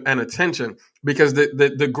conversation and attention, because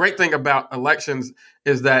the great thing about elections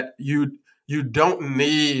is that you don't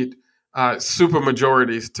need super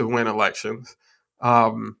majorities to win elections,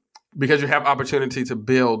 because you have opportunity to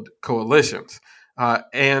build coalitions,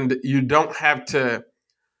 and you don't have to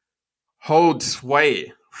hold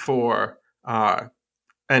sway for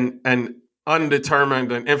an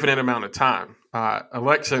undetermined and infinite amount of time.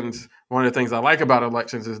 Elections, one of the things I like about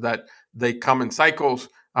elections is that they come in cycles.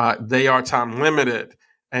 They are time limited,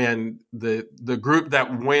 and the group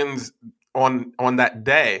that wins on that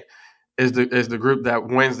day is the group that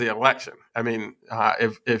wins the election. I mean,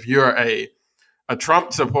 if you're a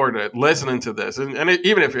Trump supporter listening to this, and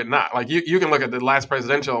even if you're not, like you can look at the last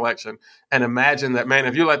presidential election and imagine that, man,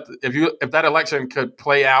 if that election could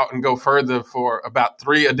play out and go further for about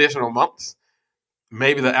 3 additional months,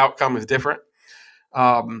 maybe the outcome is different.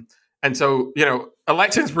 And so,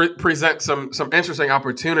 elections present some interesting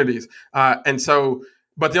opportunities. But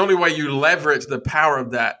the only way you leverage the power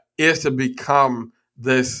of that is to become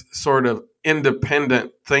this sort of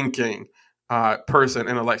independent thinking person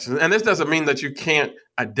in elections. And this doesn't mean that you can't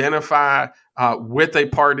identify with a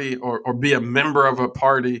party or be a member of a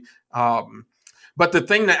party. But the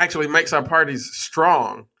thing that actually makes our parties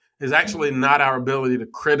strong is actually not our ability to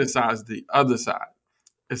criticize the other side.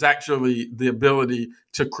 It's actually the ability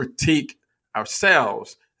to critique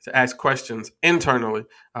ourselves, to ask questions internally,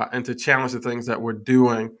 and to challenge the things that we're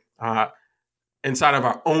doing inside of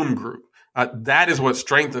our own group. That is what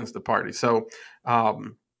strengthens the party. So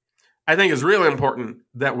I think it's really important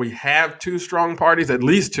that we have 2 strong parties, at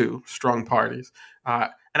least 2 strong parties. And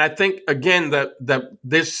I think, again, that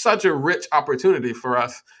there's such a rich opportunity for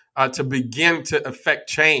us to begin to affect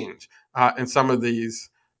change in some of these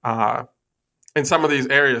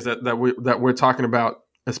areas that we're talking about,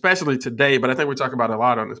 especially today. But I think we talk about a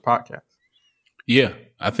lot on this podcast. Yeah,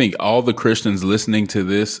 I think all the Christians listening to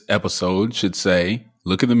this episode should say,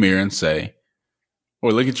 look in the mirror and say,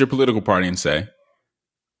 or look at your political party and say,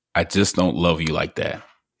 I just don't love you like that.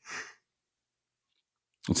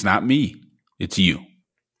 It's not me. It's you.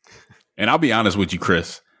 And I'll be honest with you,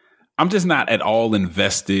 Chris. I'm just not at all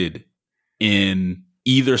invested in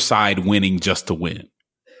either side winning just to win.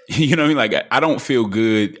 You know what I mean? Like, I don't feel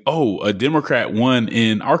good. Oh, a Democrat won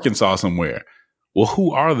in Arkansas somewhere. Well,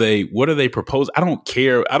 who are they? What are they proposing? I don't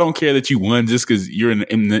care. I don't care that you won just because you're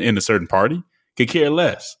in a certain party. Could care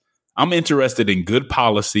less. I'm interested in good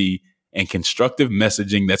policy and constructive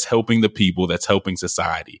messaging that's helping the people, that's helping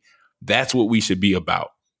society. That's what we should be about.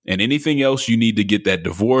 And anything else, you need to get that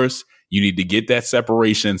divorce. You need to get that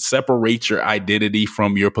separation. Separate your identity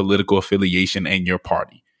from your political affiliation and your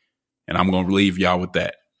party. And I'm going to leave y'all with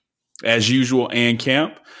that. As usual, Ann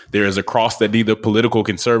Camp, there is a cross that neither political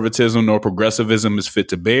conservatism nor progressivism is fit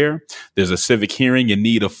to bear. There's a civic hearing in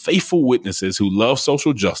need of faithful witnesses who love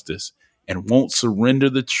social justice and won't surrender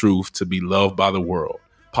the truth to be loved by the world.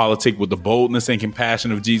 Politic with the boldness and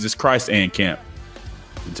compassion of Jesus Christ, Ann Camp.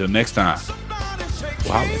 Until next time,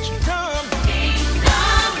 well, I'll let you.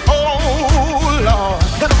 Oh,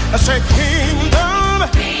 Lord, I say, King